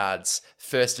 11 yards,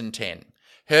 1st and 10.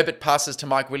 Herbert passes to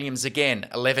Mike Williams again,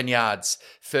 11 yards,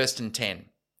 1st and 10.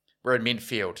 We're at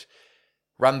midfield.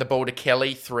 Run the ball to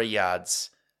Kelly, 3 yards.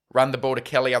 Run the ball to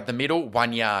Kelly up the middle,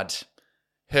 1 yard.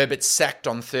 Herbert sacked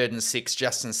on 3rd and 6.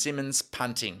 Justin Simmons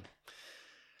punting.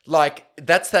 Like,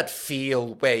 that's that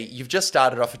feel where you've just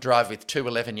started off a drive with 2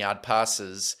 11-yard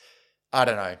passes. I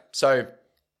don't know. So,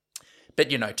 but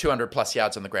 200 plus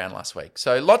yards on the ground last week.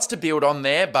 So lots to build on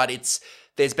there, but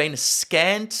there's been a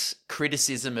scant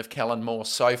criticism of Kellen Moore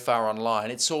so far online.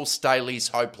 It's all Staley's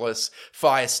hopeless,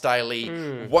 fire Staley,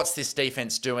 what's this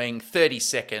defense doing,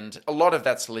 32nd. A lot of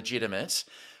that's legitimate.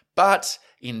 But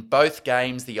in both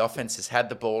games, the offense has had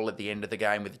the ball at the end of the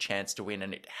game with a chance to win,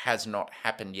 and it has not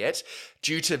happened yet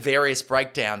due to various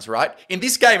breakdowns, right? In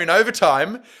this game, in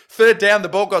overtime, 3rd down, the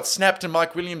ball got snapped and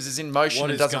Mike Williams is in motion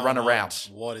and doesn't run a route.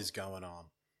 What is going on?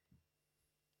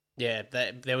 Yeah,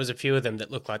 there was a few of them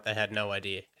that looked like they had no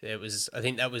idea.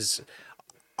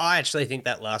 I actually think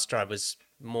that last drive was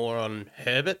more on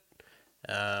Herbert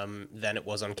than it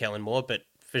was on Kellen Moore, but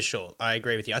for sure, I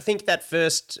agree with you. I think that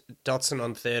first Dotson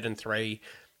on 3rd and 3,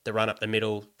 the run up the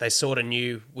middle, they sort of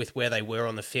knew with where they were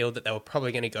on the field that they were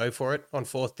probably going to go for it on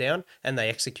 4th down, and they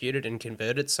executed and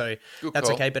converted, so that's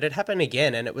okay. But it happened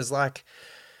again, and it was like,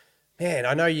 man,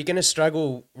 I know you're going to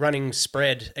struggle running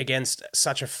spread against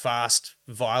such a fast,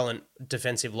 violent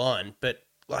defensive line, but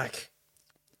like,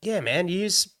 yeah, man,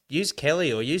 use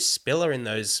Kelly or use Spiller in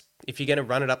those if you're going to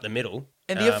run it up the middle.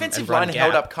 And the offensive line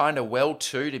held up kind of well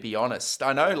too, to be honest.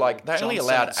 I know, like, they only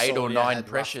allowed 8 or 9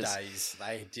 pressures.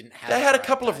 They didn't have. They had a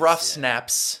couple of rough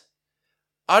snaps.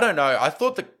 I don't know. I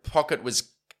thought the pocket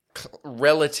was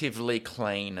relatively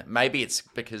clean. Maybe it's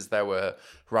because they were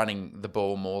running the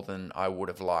ball more than I would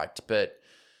have liked, but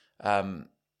I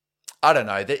don't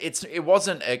know. It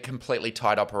wasn't a completely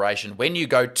tight operation. When you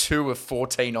go 2 of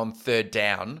 14 on 3rd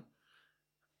down,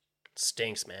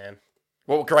 stinks, man.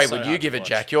 What grade would you give it,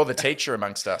 Jack? You're the teacher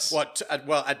amongst us. What? At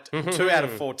 2 out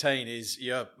of 14 is,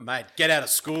 mate, get out of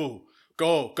school.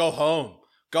 Go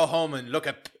home and look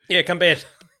at come be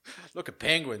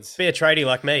penguins. Be a tradie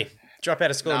like me. Drop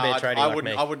out of school and be a tradie like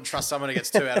me. I wouldn't trust someone who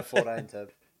gets 2 out of 14 to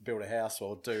build a house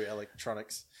or do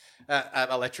electrics.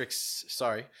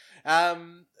 Sorry.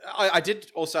 I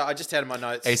just had in my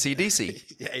notes.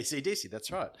 AC/DC. Yeah, AC/DC,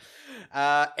 that's right.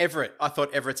 Everett. I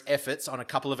thought Everett's efforts on a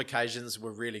couple of occasions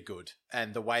were really good.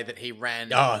 And the way that he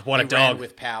ran. Oh, what a dog. Ran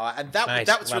with power. And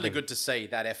that was really good to see,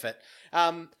 that effort.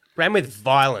 Ran with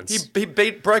violence. He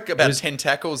broke about 10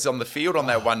 tackles on the field on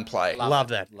that one play.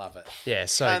 Love it. Yeah,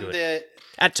 so good.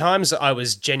 At times, I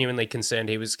was genuinely concerned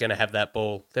he was going to have that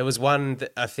ball. There was one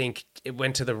that I think it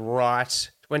went to the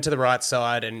right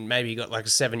side, and maybe he got like a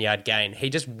 7-yard gain. He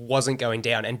just wasn't going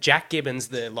down. And Jack Gibbons,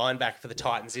 the linebacker for the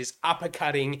Titans, is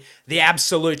uppercutting the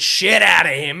absolute shit out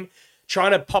of him,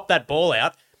 trying to pop that ball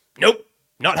out. Nope,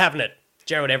 not having it.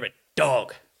 Gerald Everett,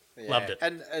 dog. Yeah. Loved it.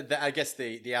 And I guess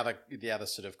the other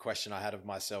sort of question I had of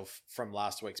myself from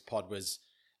last week's pod was,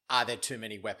 are there too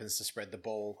many weapons to spread the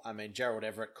ball? I mean, Gerald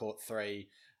Everett caught 3.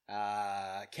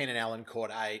 Keenan Allen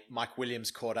caught 8. Mike Williams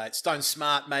caught 8. Stone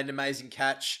Smart made an amazing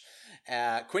catch.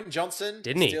 Quentin Johnson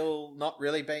didn't he? Still not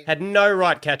really being had no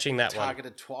right catching that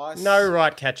targeted twice. No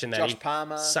right catching that. Josh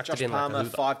Palmer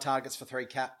 5 targets for 3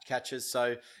 catches.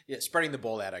 So yeah, spreading the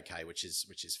ball out okay, which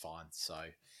is fine. So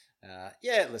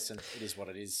yeah, listen, it is what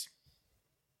it is.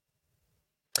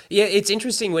 Yeah, it's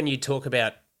interesting when you talk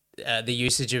about the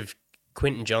usage of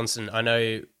Quentin Johnson. I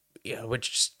know,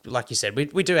 which, like you said,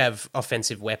 we do have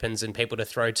offensive weapons and people to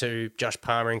throw to. Josh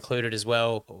Palmer included as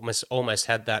well. Almost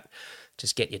had that.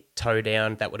 Just get your toe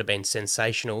down. That would have been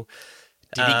sensational.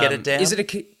 Did he get it down? Is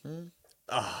it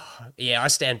yeah, I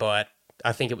stand by it.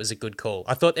 I think it was a good call.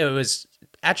 I thought there was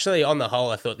actually, on the whole,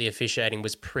 I thought the officiating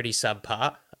was pretty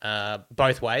subpar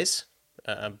both ways,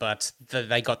 but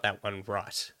they got that one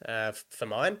right for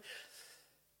mine.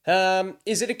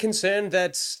 Is it a concern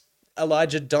that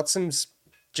Elijah Dotson's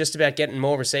just about getting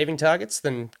more receiving targets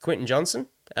than Quentin Johnson?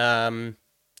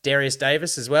 Darius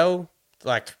Davis as well.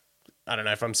 Like, I don't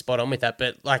know if I'm spot on with that,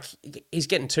 but like he's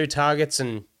getting 2 targets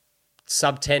and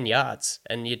sub 10 yards.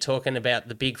 And you're talking about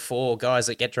the big 4 guys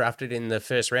that get drafted in the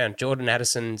first round. Jordan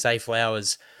Addison, Zay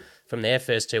Flowers, from their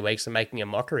first 2 weeks are making a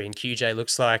mockery. And QJ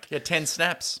looks like... 10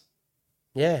 snaps.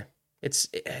 Yeah, it's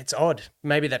odd.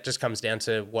 Maybe that just comes down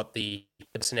to what the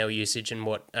personnel usage and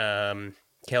what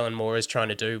Kellen Moore is trying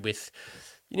to do with,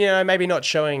 maybe not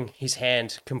showing his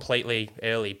hand completely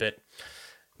early. But,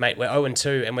 mate, we're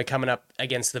 0-2 and we're coming up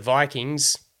against the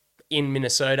Vikings in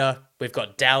Minnesota. We've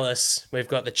got Dallas. We've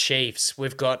got the Chiefs.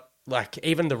 We've got,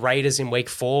 even the Raiders in week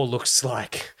 4 looks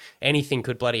like anything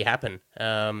could bloody happen.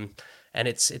 And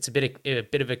it's a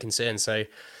bit of a concern. So,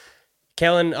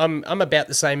 Kellen, I'm about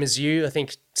the same as you. I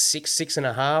think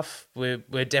 6.5.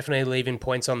 We're definitely leaving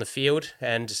points on the field,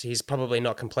 and he's probably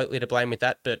not completely to blame with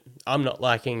that. But I'm not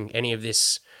liking any of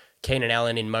this. Keenan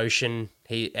Allen in motion,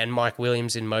 and Mike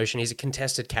Williams in motion. He's a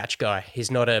contested catch guy.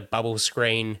 He's not a bubble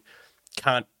screen.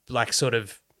 Can't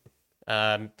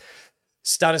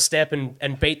start a step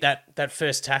and beat that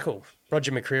first tackle.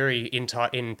 Roger McCreary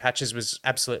in patches was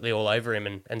absolutely all over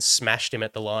him and smashed him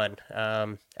at the line.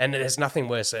 And there's nothing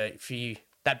worse.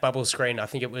 That bubble screen, I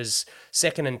think it was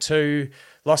 2nd and 2,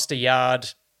 lost a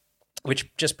yard, which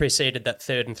just preceded that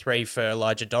 3rd and 3 for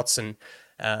Elijah Dotson.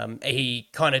 He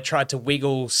kind of tried to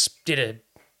wiggle, did a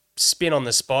spin on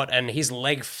the spot, and his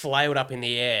leg flailed up in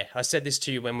the air. I said this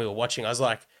to you when we were watching. I was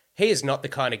like, he is not the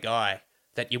kind of guy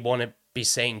that you want to be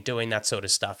seen doing that sort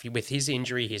of stuff. With his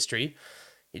injury history,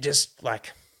 you just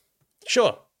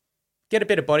sure, get a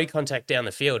bit of body contact down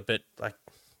the field, but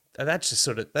that's just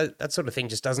that sort of thing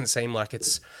just doesn't seem like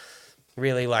it's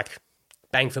really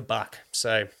bang for buck.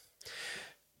 So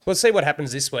we'll see what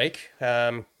happens this week.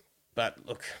 But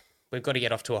look, we've got to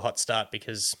get off to a hot start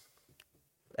because,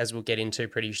 as we'll get into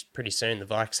pretty soon, the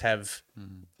Vikes have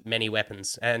many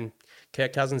weapons, and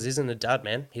Kirk Cousins isn't a dud,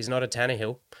 man. He's not a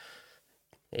Tannehill.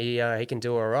 He can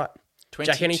do all right.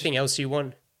 Jack, anything else you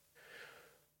want?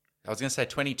 I was going to say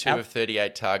 22 of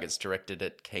 38 targets directed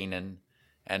at Keenan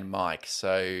and Mike.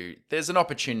 So there's an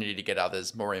opportunity to get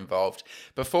others more involved.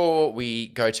 Before we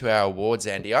go to our awards,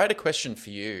 Andy, I had a question for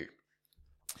you.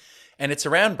 And it's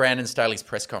around Brandon Staley's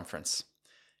press conference.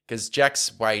 Because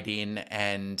Jack's weighed in,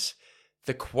 and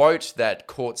the quote that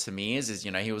caught some ears is,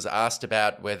 he was asked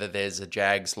about whether there's a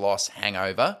Jags loss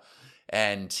hangover.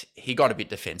 And he got a bit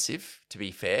defensive, to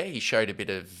be fair. He showed a bit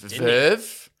of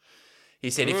verve. He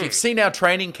said, if you've seen our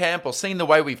training camp or seen the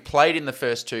way we've played in the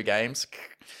first 2 games,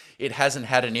 it hasn't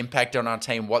had an impact on our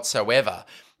team whatsoever.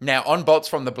 Now, on Bolts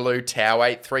from the Blue, Tau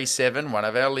 837, one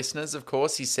of our listeners, of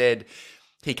course, he said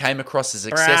he came across as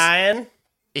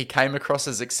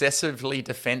excessively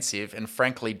defensive and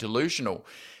frankly delusional.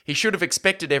 He should have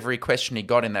expected every question he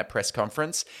got in that press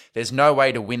conference. There's no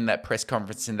way to win that press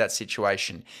conference in that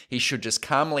situation. He should just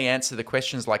calmly answer the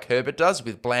questions like Herbert does,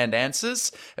 with bland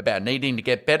answers about needing to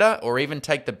get better, or even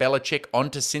take the Belichick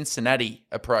onto Cincinnati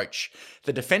approach.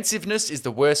 The defensiveness is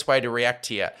the worst way to react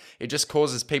here. It just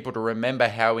causes people to remember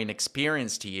how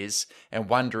inexperienced he is and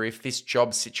wonder if this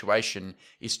job situation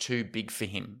is too big for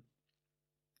him.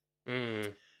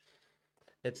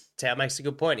 Tao makes a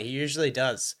good point. He usually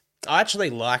does. I actually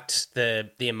liked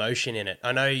the emotion in it.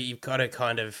 I know you've got to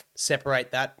kind of separate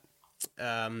that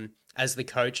as the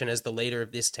coach and as the leader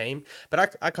of this team,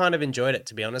 but I kind of enjoyed it,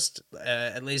 to be honest.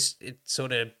 At least it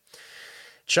sort of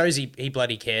shows he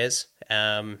bloody cares,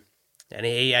 and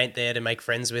he ain't there to make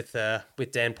friends with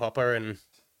Dan Popper, and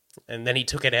then he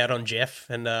took it out on Jeff,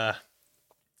 and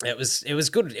it was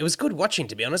good. It was good watching,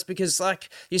 to be honest, because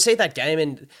you see that game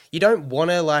and you don't want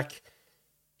to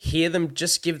hear them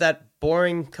just give that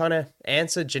boring kind of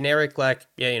answer, generic,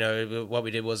 what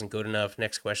we did wasn't good enough,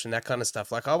 next question, that kind of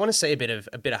stuff. I want to see a bit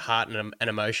of heart and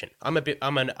emotion. I'm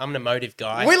an emotive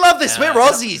guy. We love this. We're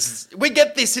Aussies. We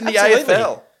get this in the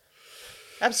AFL.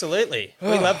 Absolutely.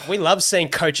 we love seeing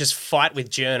coaches fight with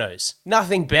journos.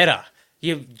 Nothing better.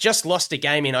 You've just lost a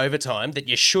game in overtime that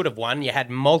you should have won. You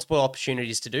had multiple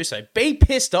opportunities to do so. Be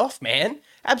pissed off, man.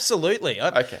 Absolutely.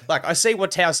 Okay. I see what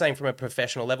Tao's saying from a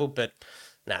professional level, but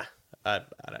nah. I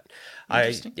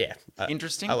don't.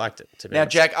 Interesting. I liked it. To be now,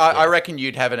 honest. Jack, I reckon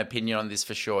you'd have an opinion on this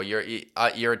for sure. You're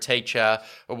a teacher.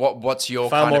 What's your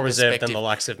far kind more of reserved than the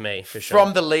likes of me, for sure.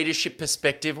 From the leadership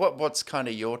perspective, what's kind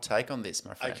of your take on this,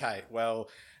 my friend? Okay, well,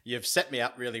 you've set me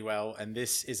up really well, and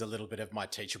this is a little bit of my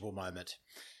teachable moment.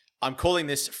 I'm calling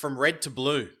this From Red to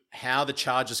Blue: How the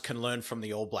Chargers Can Learn from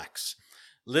the All Blacks.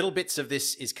 Little bits of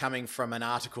this is coming from an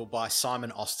article by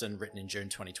Simon Austin written in June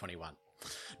 2021.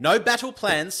 No battle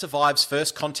plan survives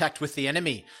first contact with the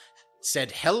enemy,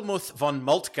 said Helmuth von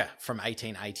Moltke from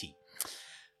 1880.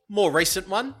 More recent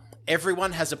one: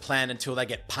 everyone has a plan until they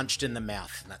get punched in the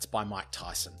mouth, and that's by Mike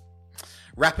Tyson.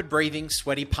 Rapid breathing,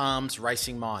 sweaty palms,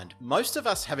 racing mind. Most of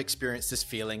us have experienced this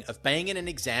feeling of being in an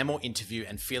exam or interview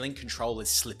and feeling control is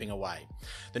slipping away.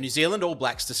 The New Zealand All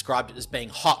Blacks described it as being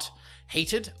hot,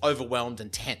 heated, overwhelmed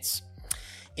and tense.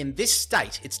 In this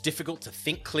state, it's difficult to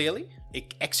think clearly,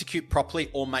 execute properly,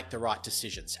 or make the right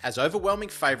decisions. As overwhelming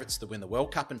favourites to win the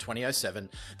World Cup in 2007,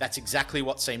 that's exactly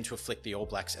what seemed to afflict the All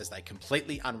Blacks as they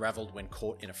completely unravelled when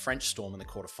caught in a French storm in the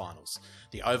quarterfinals.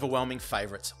 The overwhelming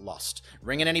favourites lost.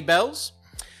 Ringing any bells?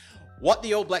 What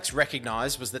the All Blacks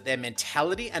recognised was that their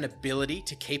mentality and ability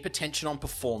to keep attention on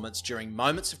performance during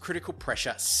moments of critical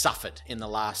pressure suffered in the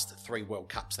last 3 World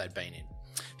Cups they'd been in.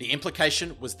 The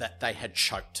implication was that they had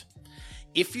choked.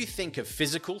 If you think of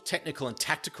physical, technical, and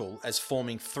tactical as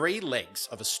forming 3 legs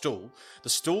of a stool, the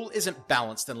stool isn't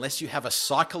balanced unless you have a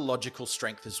psychological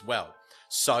strength as well.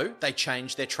 So they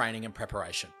changed their training and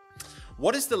preparation.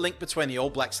 What is the link between the All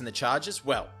Blacks and the Chargers?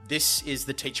 Well, this is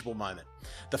the teachable moment.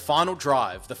 The final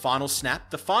drive, the final snap,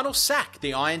 the final sack,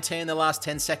 the INT in the last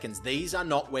 10 seconds, these are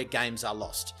not where games are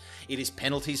lost. It is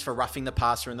penalties for roughing the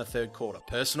passer in the third quarter,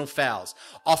 personal fouls,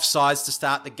 offsides to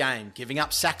start the game, giving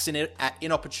up sacks at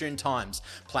inopportune times,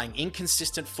 playing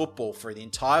inconsistent football for the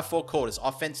entire 4 quarters,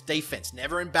 offense, defense,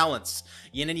 never in balance,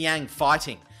 yin and yang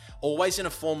fighting, always in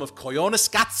a form of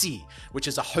koyonaskatsi, which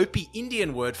is a Hopi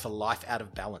Indian word for life out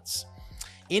of balance.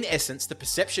 In essence, the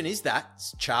perception is that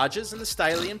Chargers and the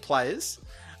Stallion players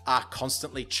are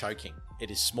constantly choking. It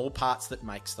is small parts that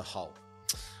makes the whole.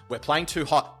 We're playing too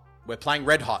hot. We're playing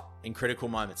red hot in critical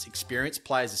moments. Experienced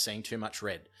players are seeing too much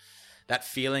red. That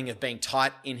feeling of being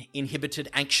tight, inhibited,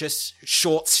 anxious,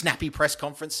 short, snappy press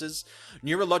conferences.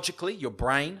 Neurologically, your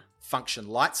brain function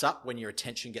lights up when your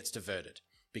attention gets diverted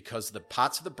because the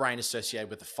parts of the brain associated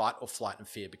with the fight or flight and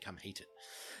fear become heated.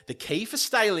 The key for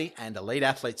Staley and elite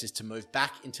athletes is to move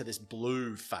back into this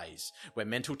blue phase where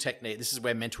mental technique, this is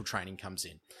where mental training comes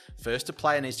in. First, a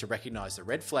player needs to recognize the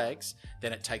red flags,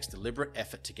 then it takes deliberate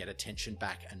effort to get attention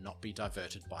back and not be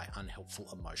diverted by unhelpful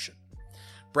emotion.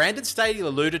 Brandon Staley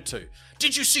alluded to,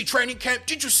 did you see training camp?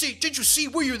 Did you see,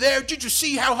 were you there? Did you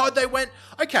see how hard they went?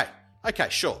 Okay,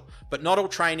 sure. But not all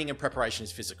training and preparation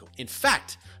is physical. In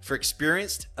fact, for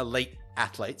experienced elite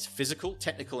athletes, physical,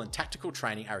 technical, and tactical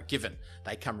training are a given.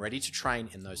 They come ready to train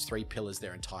in those 3 pillars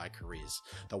their entire careers.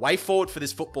 The way forward for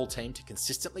this football team to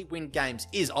consistently win games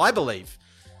is, I believe,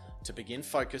 to begin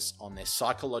focus on their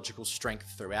psychological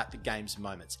strength throughout the game's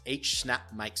moments. Each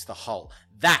snap makes the whole.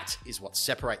 That is what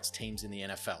separates teams in the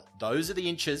NFL. Those are the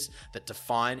inches that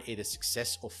define either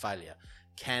success or failure.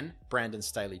 Can Brandon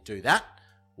Staley do that?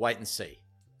 Wait and see.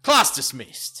 Class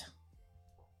dismissed.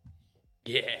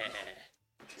 Yeah.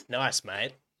 Nice,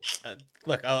 mate.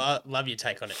 Look, I love your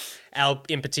take on it. Al,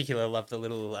 in particular, love the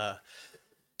little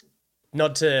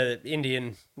nod to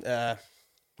Indian,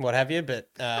 what have you, but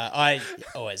I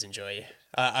always enjoy you.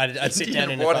 I'd sit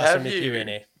down in a classroom with you in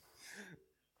here.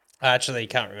 I actually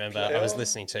can't remember. I was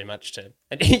listening too much to...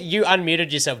 And you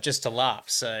unmuted yourself just to laugh,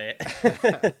 so...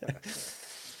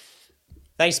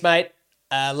 Thanks, mate.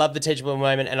 Love the teachable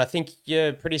moment, and I think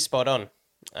you're pretty spot on.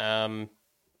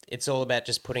 It's all about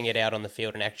just putting it out on the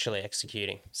field and actually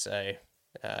executing. So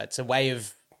it's a way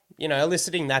of,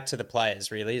 eliciting that to the players,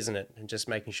 really, isn't it? And just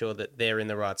making sure that they're in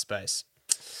the right space.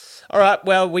 All right,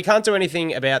 well, we can't do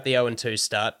anything about the 0-2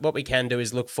 start. What we can do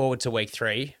is look forward to week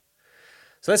 3.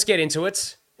 So let's get into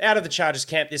it. Out of the Chargers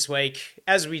camp this week,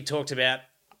 as we talked about,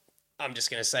 I'm just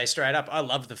going to say straight up, I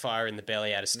love the fire in the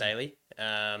belly out of Staley.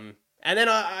 And then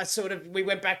we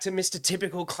went back to Mr.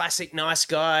 Typical classic nice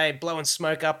guy, blowing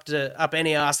smoke up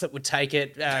any arse that would take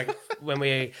it when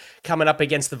we're coming up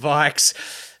against the Vikes.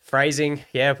 Phrasing,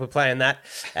 yeah, we're playing that.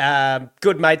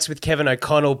 Good mates with Kevin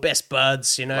O'Connell, best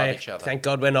buds, Love each other. Thank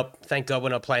God we're not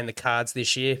playing the Cards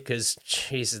this year because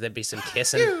Jesus, there'd be some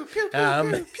kissing. Look,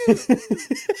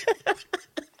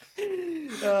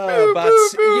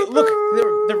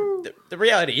 the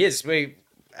reality is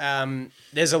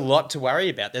there's a lot to worry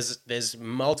about. There's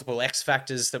multiple X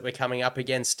factors that we're coming up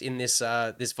against in this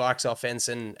Vikes offense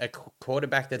and a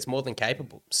quarterback that's more than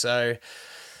capable. So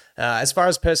as far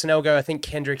as personnel go, I think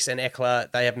Kendricks and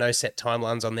Eckler, they have no set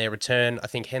timelines on their return. I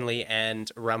think Henley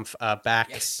and Rumph are back.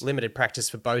 Yes. Limited practice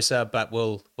for Bosa, but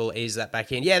we'll ease that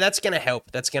back in. Yeah, that's going to help.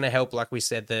 That's going to help, like we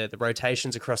said, the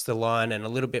rotations across the line and a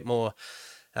little bit more.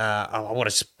 I want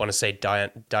to see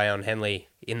Dion Henley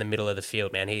in the middle of the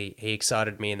field, man. He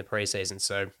excited me in the preseason.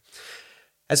 So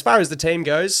as far as the team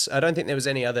goes, I don't think there was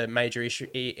any other major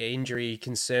injury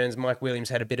concerns. Mike Williams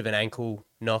had a bit of an ankle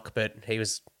knock, but he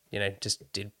was,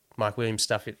 just did Mike Williams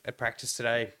stuff at practice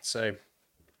today. So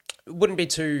wouldn't be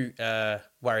too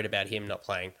worried about him not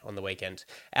playing on the weekend.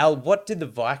 Al, what did the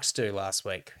Vikes do last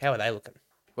week? How are they looking?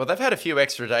 Well, they've had a few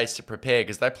extra days to prepare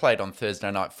because they played on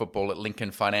Thursday Night Football at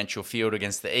Lincoln Financial Field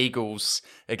against the Eagles,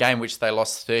 a game which they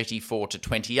lost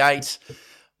 34-28.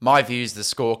 My view is the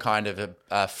score kind of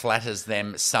flatters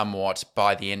them somewhat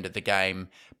by the end of the game,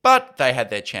 but they had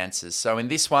their chances. So in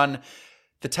this one,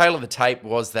 the tale of the tape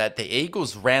was that the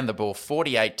Eagles ran the ball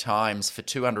 48 times for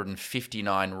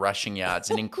 259 rushing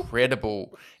yards, an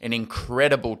incredible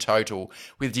total,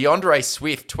 with DeAndre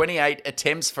Swift 28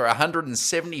 attempts for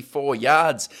 174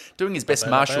 yards, doing his best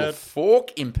Marshall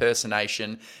Faulk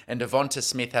impersonation, and Devonta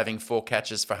Smith having 4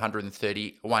 catches for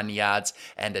 131 yards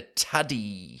and a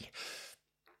tuddy.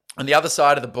 On the other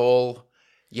side of the ball,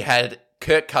 you had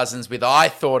Kirk Cousins with, I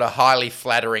thought, a highly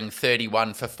flattering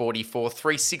 31 for 44,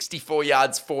 364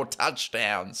 yards, 4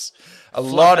 touchdowns. A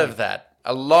lot of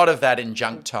that in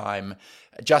junk time.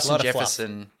 Justin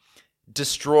Jefferson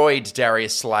destroyed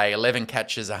Darius Slay, 11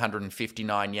 catches,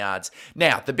 159 yards.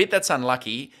 Now, the bit that's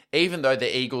unlucky, even though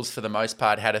the Eagles for the most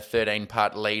part had a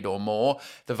 13-part lead or more,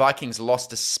 the Vikings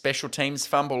lost a special teams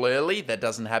fumble early. That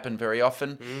doesn't happen very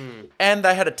often. And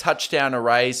they had a touchdown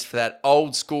erased for that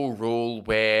old school rule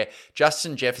where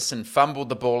Justin Jefferson fumbled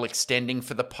the ball extending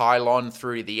for the pylon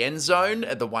through the end zone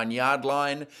at the 1-yard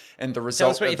line. And the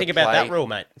result Tell us what you think about that rule,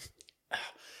 mate.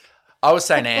 I was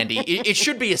saying, Andy, it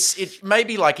should be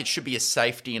it should be a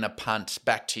safety and a punt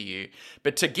back to you.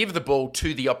 But to give the ball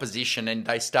to the opposition and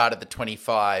they start at the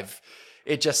 25,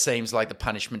 it just seems like the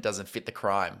punishment doesn't fit the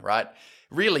crime, right?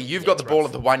 Really, you've got the ball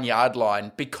at the 1-yard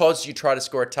line because you try to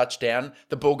score a touchdown.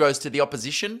 The ball goes to the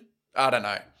opposition. I don't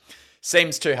know.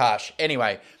 Seems too harsh.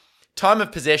 Anyway, time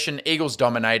of possession, Eagles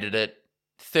dominated it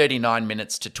 39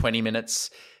 minutes to 20 minutes.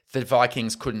 The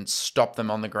Vikings couldn't stop them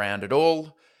on the ground at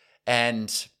all.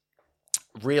 And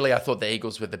really, I thought the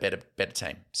Eagles were the better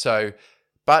team. So,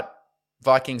 but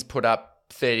Vikings put up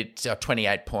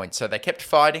 28 points. So they kept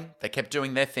fighting. They kept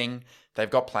doing their thing. They've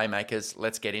got playmakers.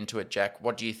 Let's get into it, Jack.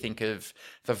 What do you think of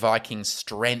the Vikings'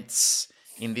 strengths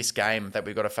in this game that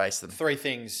we've got to face them? 3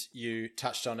 things. You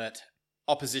touched on it.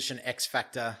 Opposition X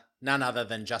factor. None other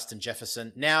than Justin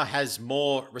Jefferson now has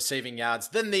more receiving yards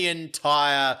than the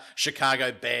entire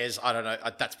Chicago Bears. I don't know.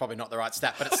 That's probably not the right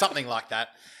stat, but it's something like that.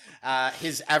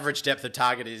 His average depth of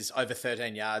target is over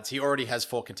 13 yards. He already has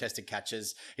 4 contested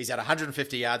catches. He's had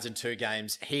 150 yards in 2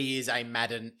 games. He is a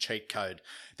Madden cheat code.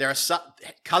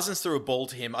 Cousins threw a ball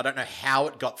to him. I don't know how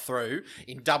it got through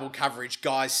in double coverage.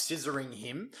 Guys scissoring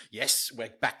him. Yes, we're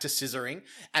back to scissoring.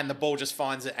 And the ball just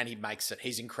finds it and he makes it.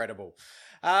 He's incredible.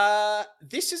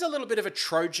 This is a little bit of a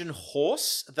Trojan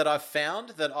horse that I've found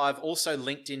that I've also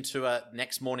linked into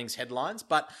next morning's headlines,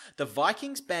 but the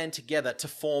Vikings band together to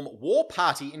form War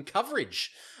Party in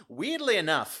coverage. Weirdly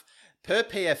enough, per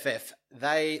PFF,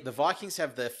 the Vikings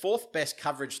have the 4th best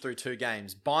coverage through 2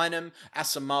 games. Bynum,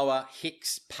 Asamoah,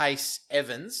 Hicks, Pace,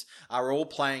 Evans are all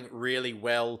playing really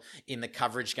well in the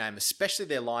coverage game, especially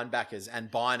their linebackers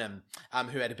and Bynum,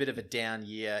 who had a bit of a down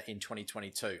year in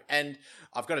 2022. And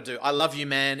I've got to I love you,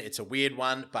 man. It's a weird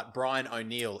one, but Brian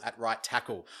O'Neill at right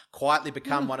tackle quietly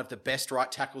become one of the best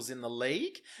right tackles in the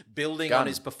league, building on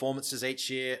his performances each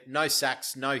year. No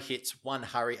sacks, no hits, 1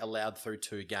 hurry allowed through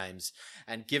 2 games.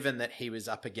 And given that he was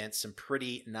up against some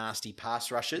pretty nasty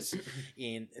pass rushes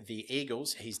in the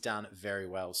Eagles, he's done very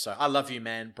well. So I love you,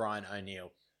 man, Brian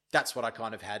O'Neill. That's what I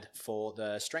kind of had for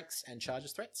the strengths and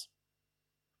Chargers threats.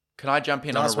 Can I jump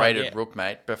in on a rated rook,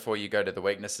 mate, before you go to the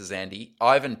weaknesses, Andy?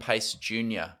 Ivan Pace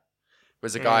Jr.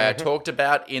 was a guy I talked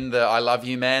about in the I love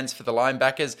you mans for the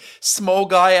linebackers. Small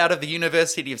guy out of the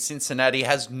University of Cincinnati,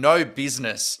 has no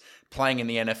business playing in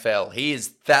the NFL. He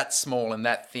is that small and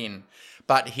that thin.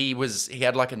 But he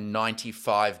had like a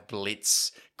 95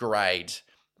 blitz grade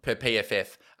per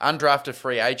PFF. Undrafted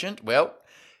free agent, well,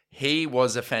 he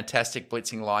was a fantastic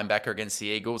blitzing linebacker against the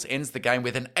Eagles. Ends the game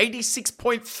with an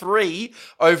 86.3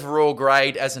 overall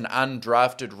grade as an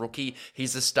undrafted rookie.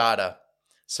 He's a starter.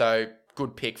 So,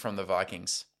 good pick from the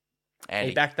Vikings. Andy.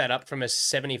 He backed that up from a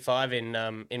 75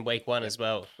 in week 1 as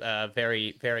well.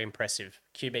 Very, very impressive.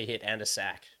 QB hit and a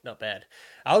sack. Not bad.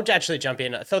 I'll actually jump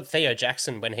in. I thought Theo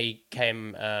Jackson, when he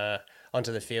came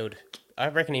onto the field, I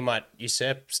reckon he might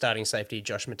usurp starting safety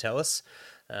Josh Metellus.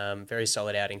 Very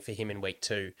solid outing for him in week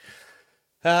 2.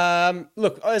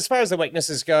 Look, as far as the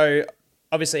weaknesses go,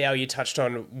 obviously, Al, you touched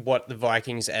on what the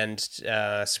Vikings and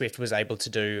Swift was able to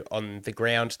do on the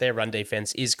ground. Their run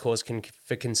defense is cause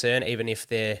for concern, even if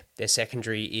their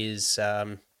secondary is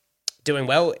doing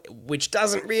well, which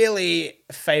doesn't really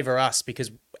favour us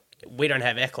because we don't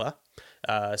have Eckler.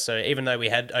 So even though we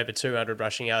had over 200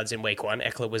 rushing yards in week 1,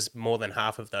 Eckler was more than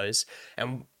half of those.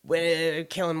 And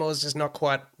Kellen Moore's just not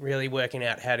quite really working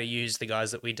out how to use the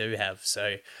guys that we do have.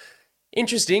 So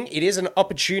Interesting. It is an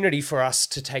opportunity for us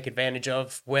to take advantage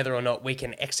of. Whether or not we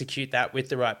can execute that with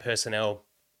the right personnel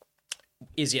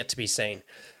is yet to be seen.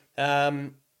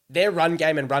 Their run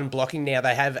game and run blocking now,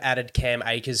 they have added Cam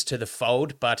Akers to the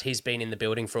fold, but he's been in the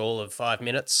building for all of 5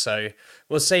 minutes. So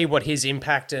we'll see what his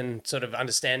impact and sort of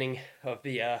understanding of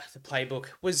the playbook.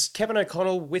 Was Kevin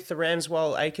O'Connell with the Rams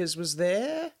while Akers was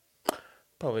there?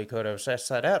 Probably could have assessed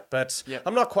that out, but Yep.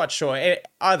 I'm not quite sure.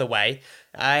 Either way,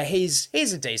 he's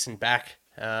a decent back.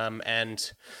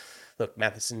 And look,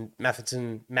 Matheson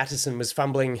was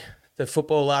fumbling the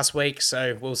football last week,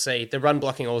 so we'll see. The run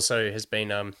blocking also has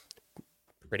been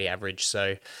pretty average.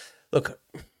 So, look,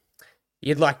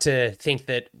 you'd like to think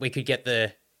that we could get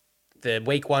the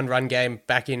week 1 run game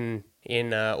back in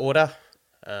order,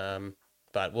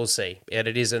 but we'll see. And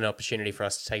it is an opportunity for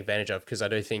us to take advantage of, because I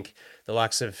do think the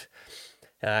likes of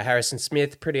Harrison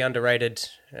Smith, pretty underrated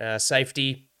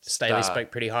safety. Staley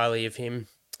spoke pretty highly of him,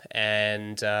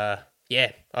 and I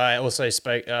also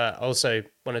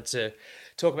wanted to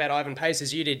talk about Ivan Pace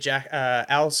as you did,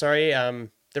 Al. Sorry.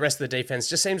 The rest of the defense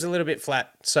just seems a little bit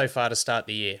flat so far to start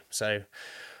the year. So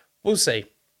we'll see.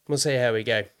 We'll see how we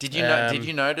go. Did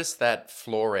you notice that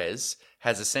Flores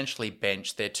has essentially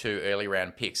benched their 2 early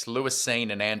round picks, Lewis Seen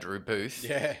and Andrew Booth?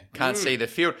 Yeah. Can't see the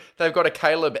field. They've got a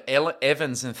Caleb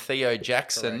Evans and Theo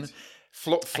Jackson.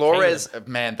 Flores,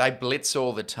 man, they blitz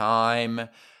all the time.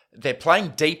 They're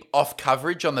playing deep off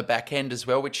coverage on the back end as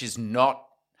well, which is not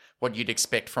what you'd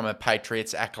expect from a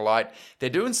Patriots acolyte. They're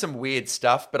doing some weird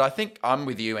stuff, but I think I'm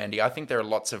with you, Andy. I think there are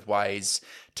lots of ways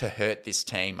to hurt this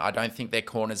team. I don't think their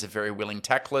corners are very willing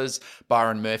tacklers.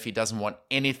 Byron Murphy doesn't want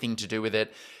anything to do with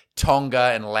it.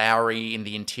 Tonga and Lowry in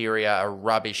the interior are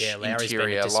rubbish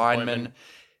interior linemen.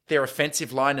 Their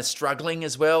offensive line is struggling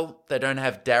as well. They don't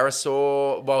have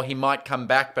Darasaur. Well, he might come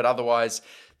back, but otherwise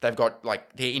they've got,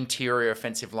 like, their interior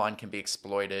offensive line can be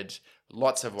exploited.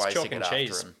 Lots of ways to get after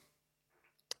him.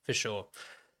 For sure.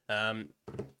 I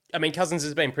mean, Cousins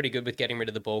has been pretty good with getting rid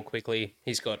of the ball quickly.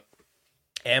 He's got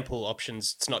ample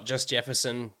options. It's not just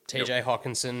Jefferson. TJ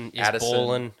Hawkinson is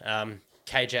balling.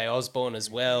 KJ Osborne as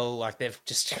well. Like, they've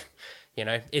just,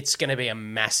 it's going to be a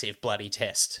massive bloody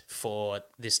test for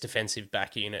this defensive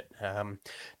back unit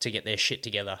to get their shit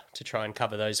together to try and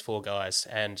cover those 4 guys.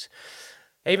 And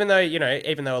even though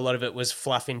a lot of it was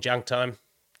fluff in junk time,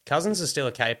 Cousins is still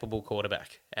a capable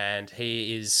quarterback, and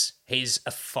he's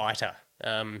a fighter.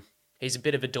 He's a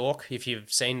bit of a dork. If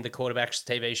you've seen the Quarterbacks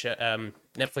TV show,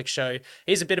 Netflix show,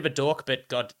 he's a bit of a dork, but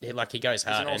God, he goes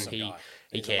hard, and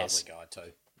he cares. A lovely guy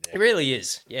too. Yeah. He really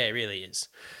is. Yeah, he really is.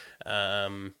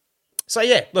 So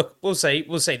yeah, look, we'll see.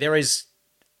 There is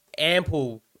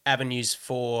ample avenues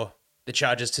for the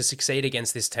Chargers to succeed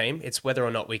against this team. It's whether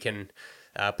or not we can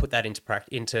put that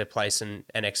into place and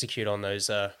execute on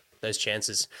those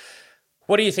chances.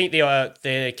 What do you think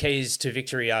the keys to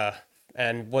victory are,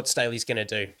 and what Staley's going to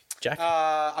do, Jack?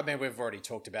 I mean, we've already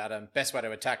talked about them. Best way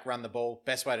to attack, run the ball.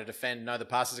 Best way to defend, know the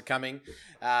passes are coming.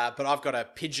 But I've got a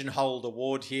pigeonholed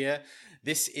award here.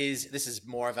 This is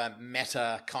more of a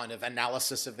meta kind of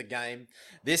analysis of the game.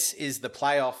 This is the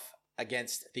playoff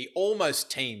against the almost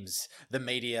teams the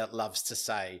media loves to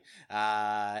say.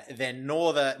 They're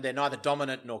neither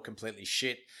dominant nor completely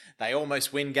shit. They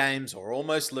almost win games or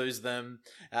almost lose them.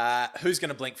 Who's going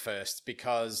to blink first?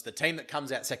 Because the team that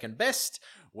comes out second best,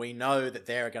 we know that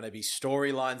there are going to be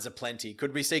storylines aplenty.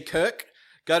 Could we see Kirk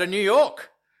go to New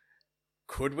York?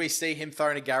 Could we see him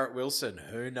throwing to Garrett Wilson?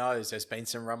 Who knows? There's been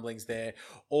some rumblings there.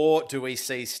 Or do we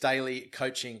see Staley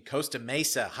coaching Costa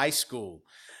Mesa High School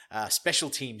special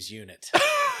teams unit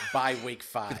by week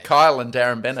 5? With Kyle and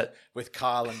Darren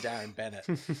Bennett.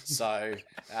 So,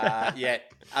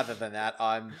 other than that,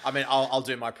 I'll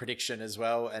do my prediction as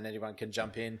well, and anyone can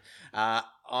jump in.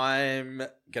 I'm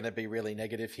going to be really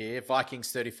negative here.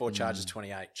 Vikings 34, Chargers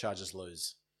 28. Chargers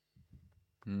lose.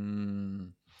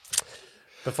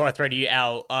 Before I throw to you,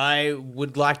 Al, I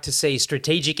would like to see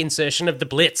strategic insertion of the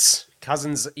blitz.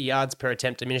 Cousins' yards per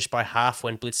attempt diminished by half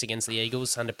when blitzed against the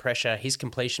Eagles. Under pressure, his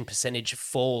completion percentage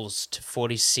falls to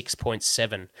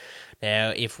 46.7.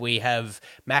 Now, if we have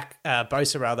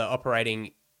Bosa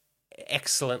operating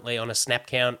excellently on a snap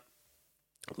count,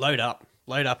 load up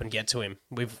and get to him.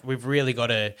 We've really got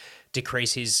to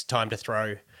decrease his time to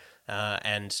throw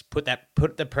and put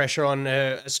the pressure on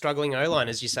a struggling O-line,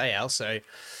 as you say, Al. So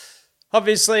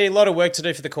obviously, a lot of work to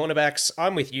do for the cornerbacks.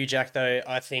 I'm with you, Jack, though.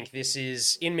 I think this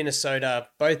is in Minnesota.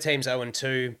 Both teams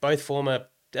 0-2, both former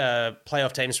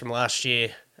playoff teams from last year.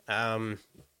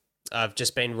 I've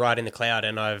just been right in the cloud,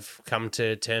 and I've come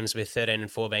to terms with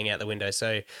 13-4 being out the window.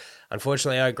 So,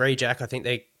 unfortunately, I agree, Jack. I think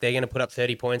they're going to put up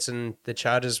 30 points, and the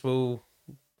Chargers will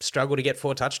struggle to get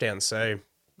 4 touchdowns. So,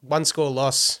 one score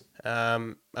loss,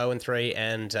 0-3,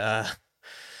 and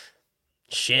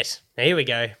shit. Here we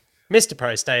go. Mr.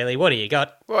 Pro Staley, what do you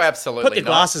got? Well, absolutely Put the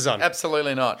glasses on.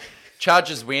 Absolutely not.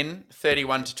 Chargers win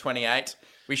 31-28.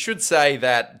 We should say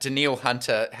that Daniil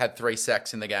Hunter had 3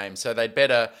 sacks in the game, so they'd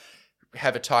better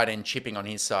have a tight end chipping on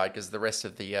his side because the rest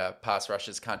of the pass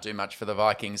rushers can't do much for the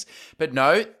Vikings. But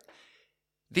no,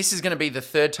 this is going to be the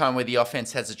third time where the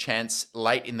offense has a chance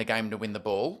late in the game to win the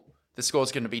ball. The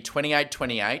score's going to be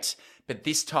 28-28, but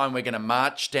this time we're going to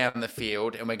march down the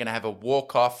field and we're going to have a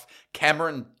walk-off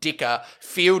Cameron Dicker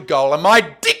field goal. And my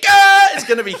Dicker is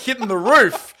going to be hitting the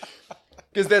roof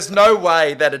because there's no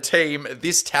way that a team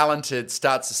this talented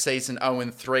starts the season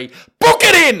 0-3. Book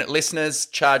it in, listeners.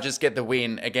 Chargers get the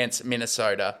win against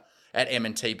Minnesota at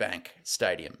M&T Bank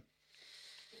Stadium.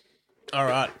 All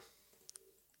right.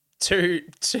 Two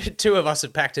of us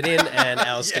have packed it in, and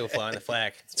Al's still flying the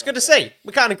flag. It's good to see.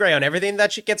 We can't agree on everything.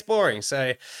 That shit gets boring.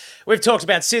 So we've talked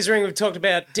about scissoring. We've talked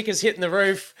about Dickers hitting the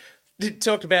roof.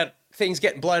 Talked about things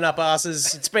getting blown up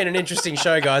asses. It's been an interesting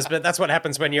show, guys, but that's what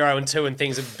happens when you're 0-2 and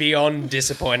things are beyond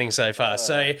disappointing so far.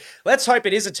 So let's hope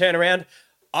it is a turnaround.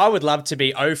 I would love to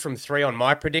be 0-3 on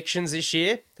my predictions this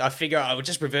year. I figure I would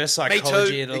just reverse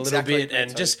psychology it a little bit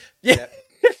and just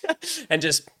and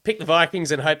just pick the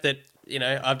Vikings and hope that, you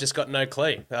know, I've just got no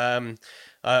clue.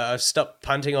 I've stopped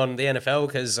punting on the NFL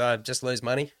because I just lose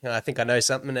money. I think I know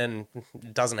something and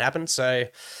it doesn't happen. So,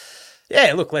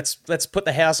 yeah, look, let's put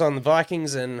the house on the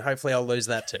Vikings and hopefully I'll lose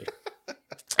that too.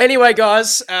 Anyway,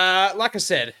 guys, like I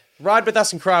said, ride with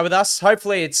us and cry with us.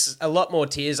 Hopefully it's a lot more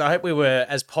tears. I hope we were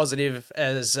as positive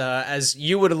as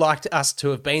you would have liked us to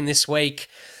have been this week.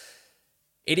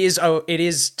 It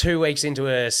is 2 weeks into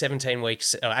a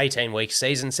 18-week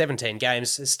season, 17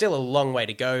 games. There's still a long way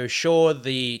to go. Sure,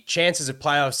 the chances of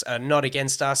playoffs are not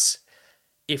against us.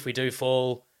 If we do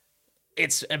fall,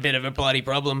 it's a bit of a bloody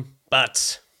problem.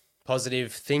 But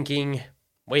positive thinking,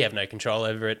 we have no control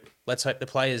over it. Let's hope the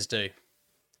players do.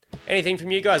 Anything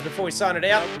from you guys before we sign it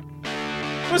out?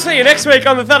 We'll see you next week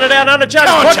on the Thunder Down Under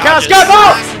Chargers podcast. Go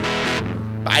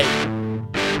Bulls! Bye.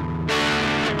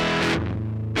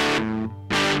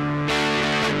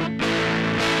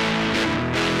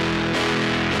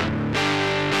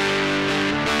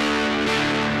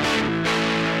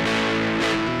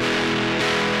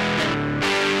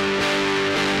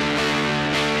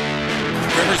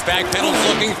 Back pedals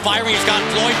looking, firing, he's got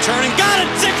Floyd turning, got it,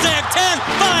 zigzag, 10,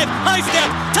 5, high step,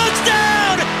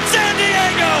 touchdown, San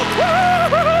Diego!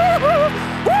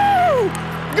 Woo!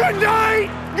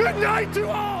 Good night to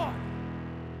all!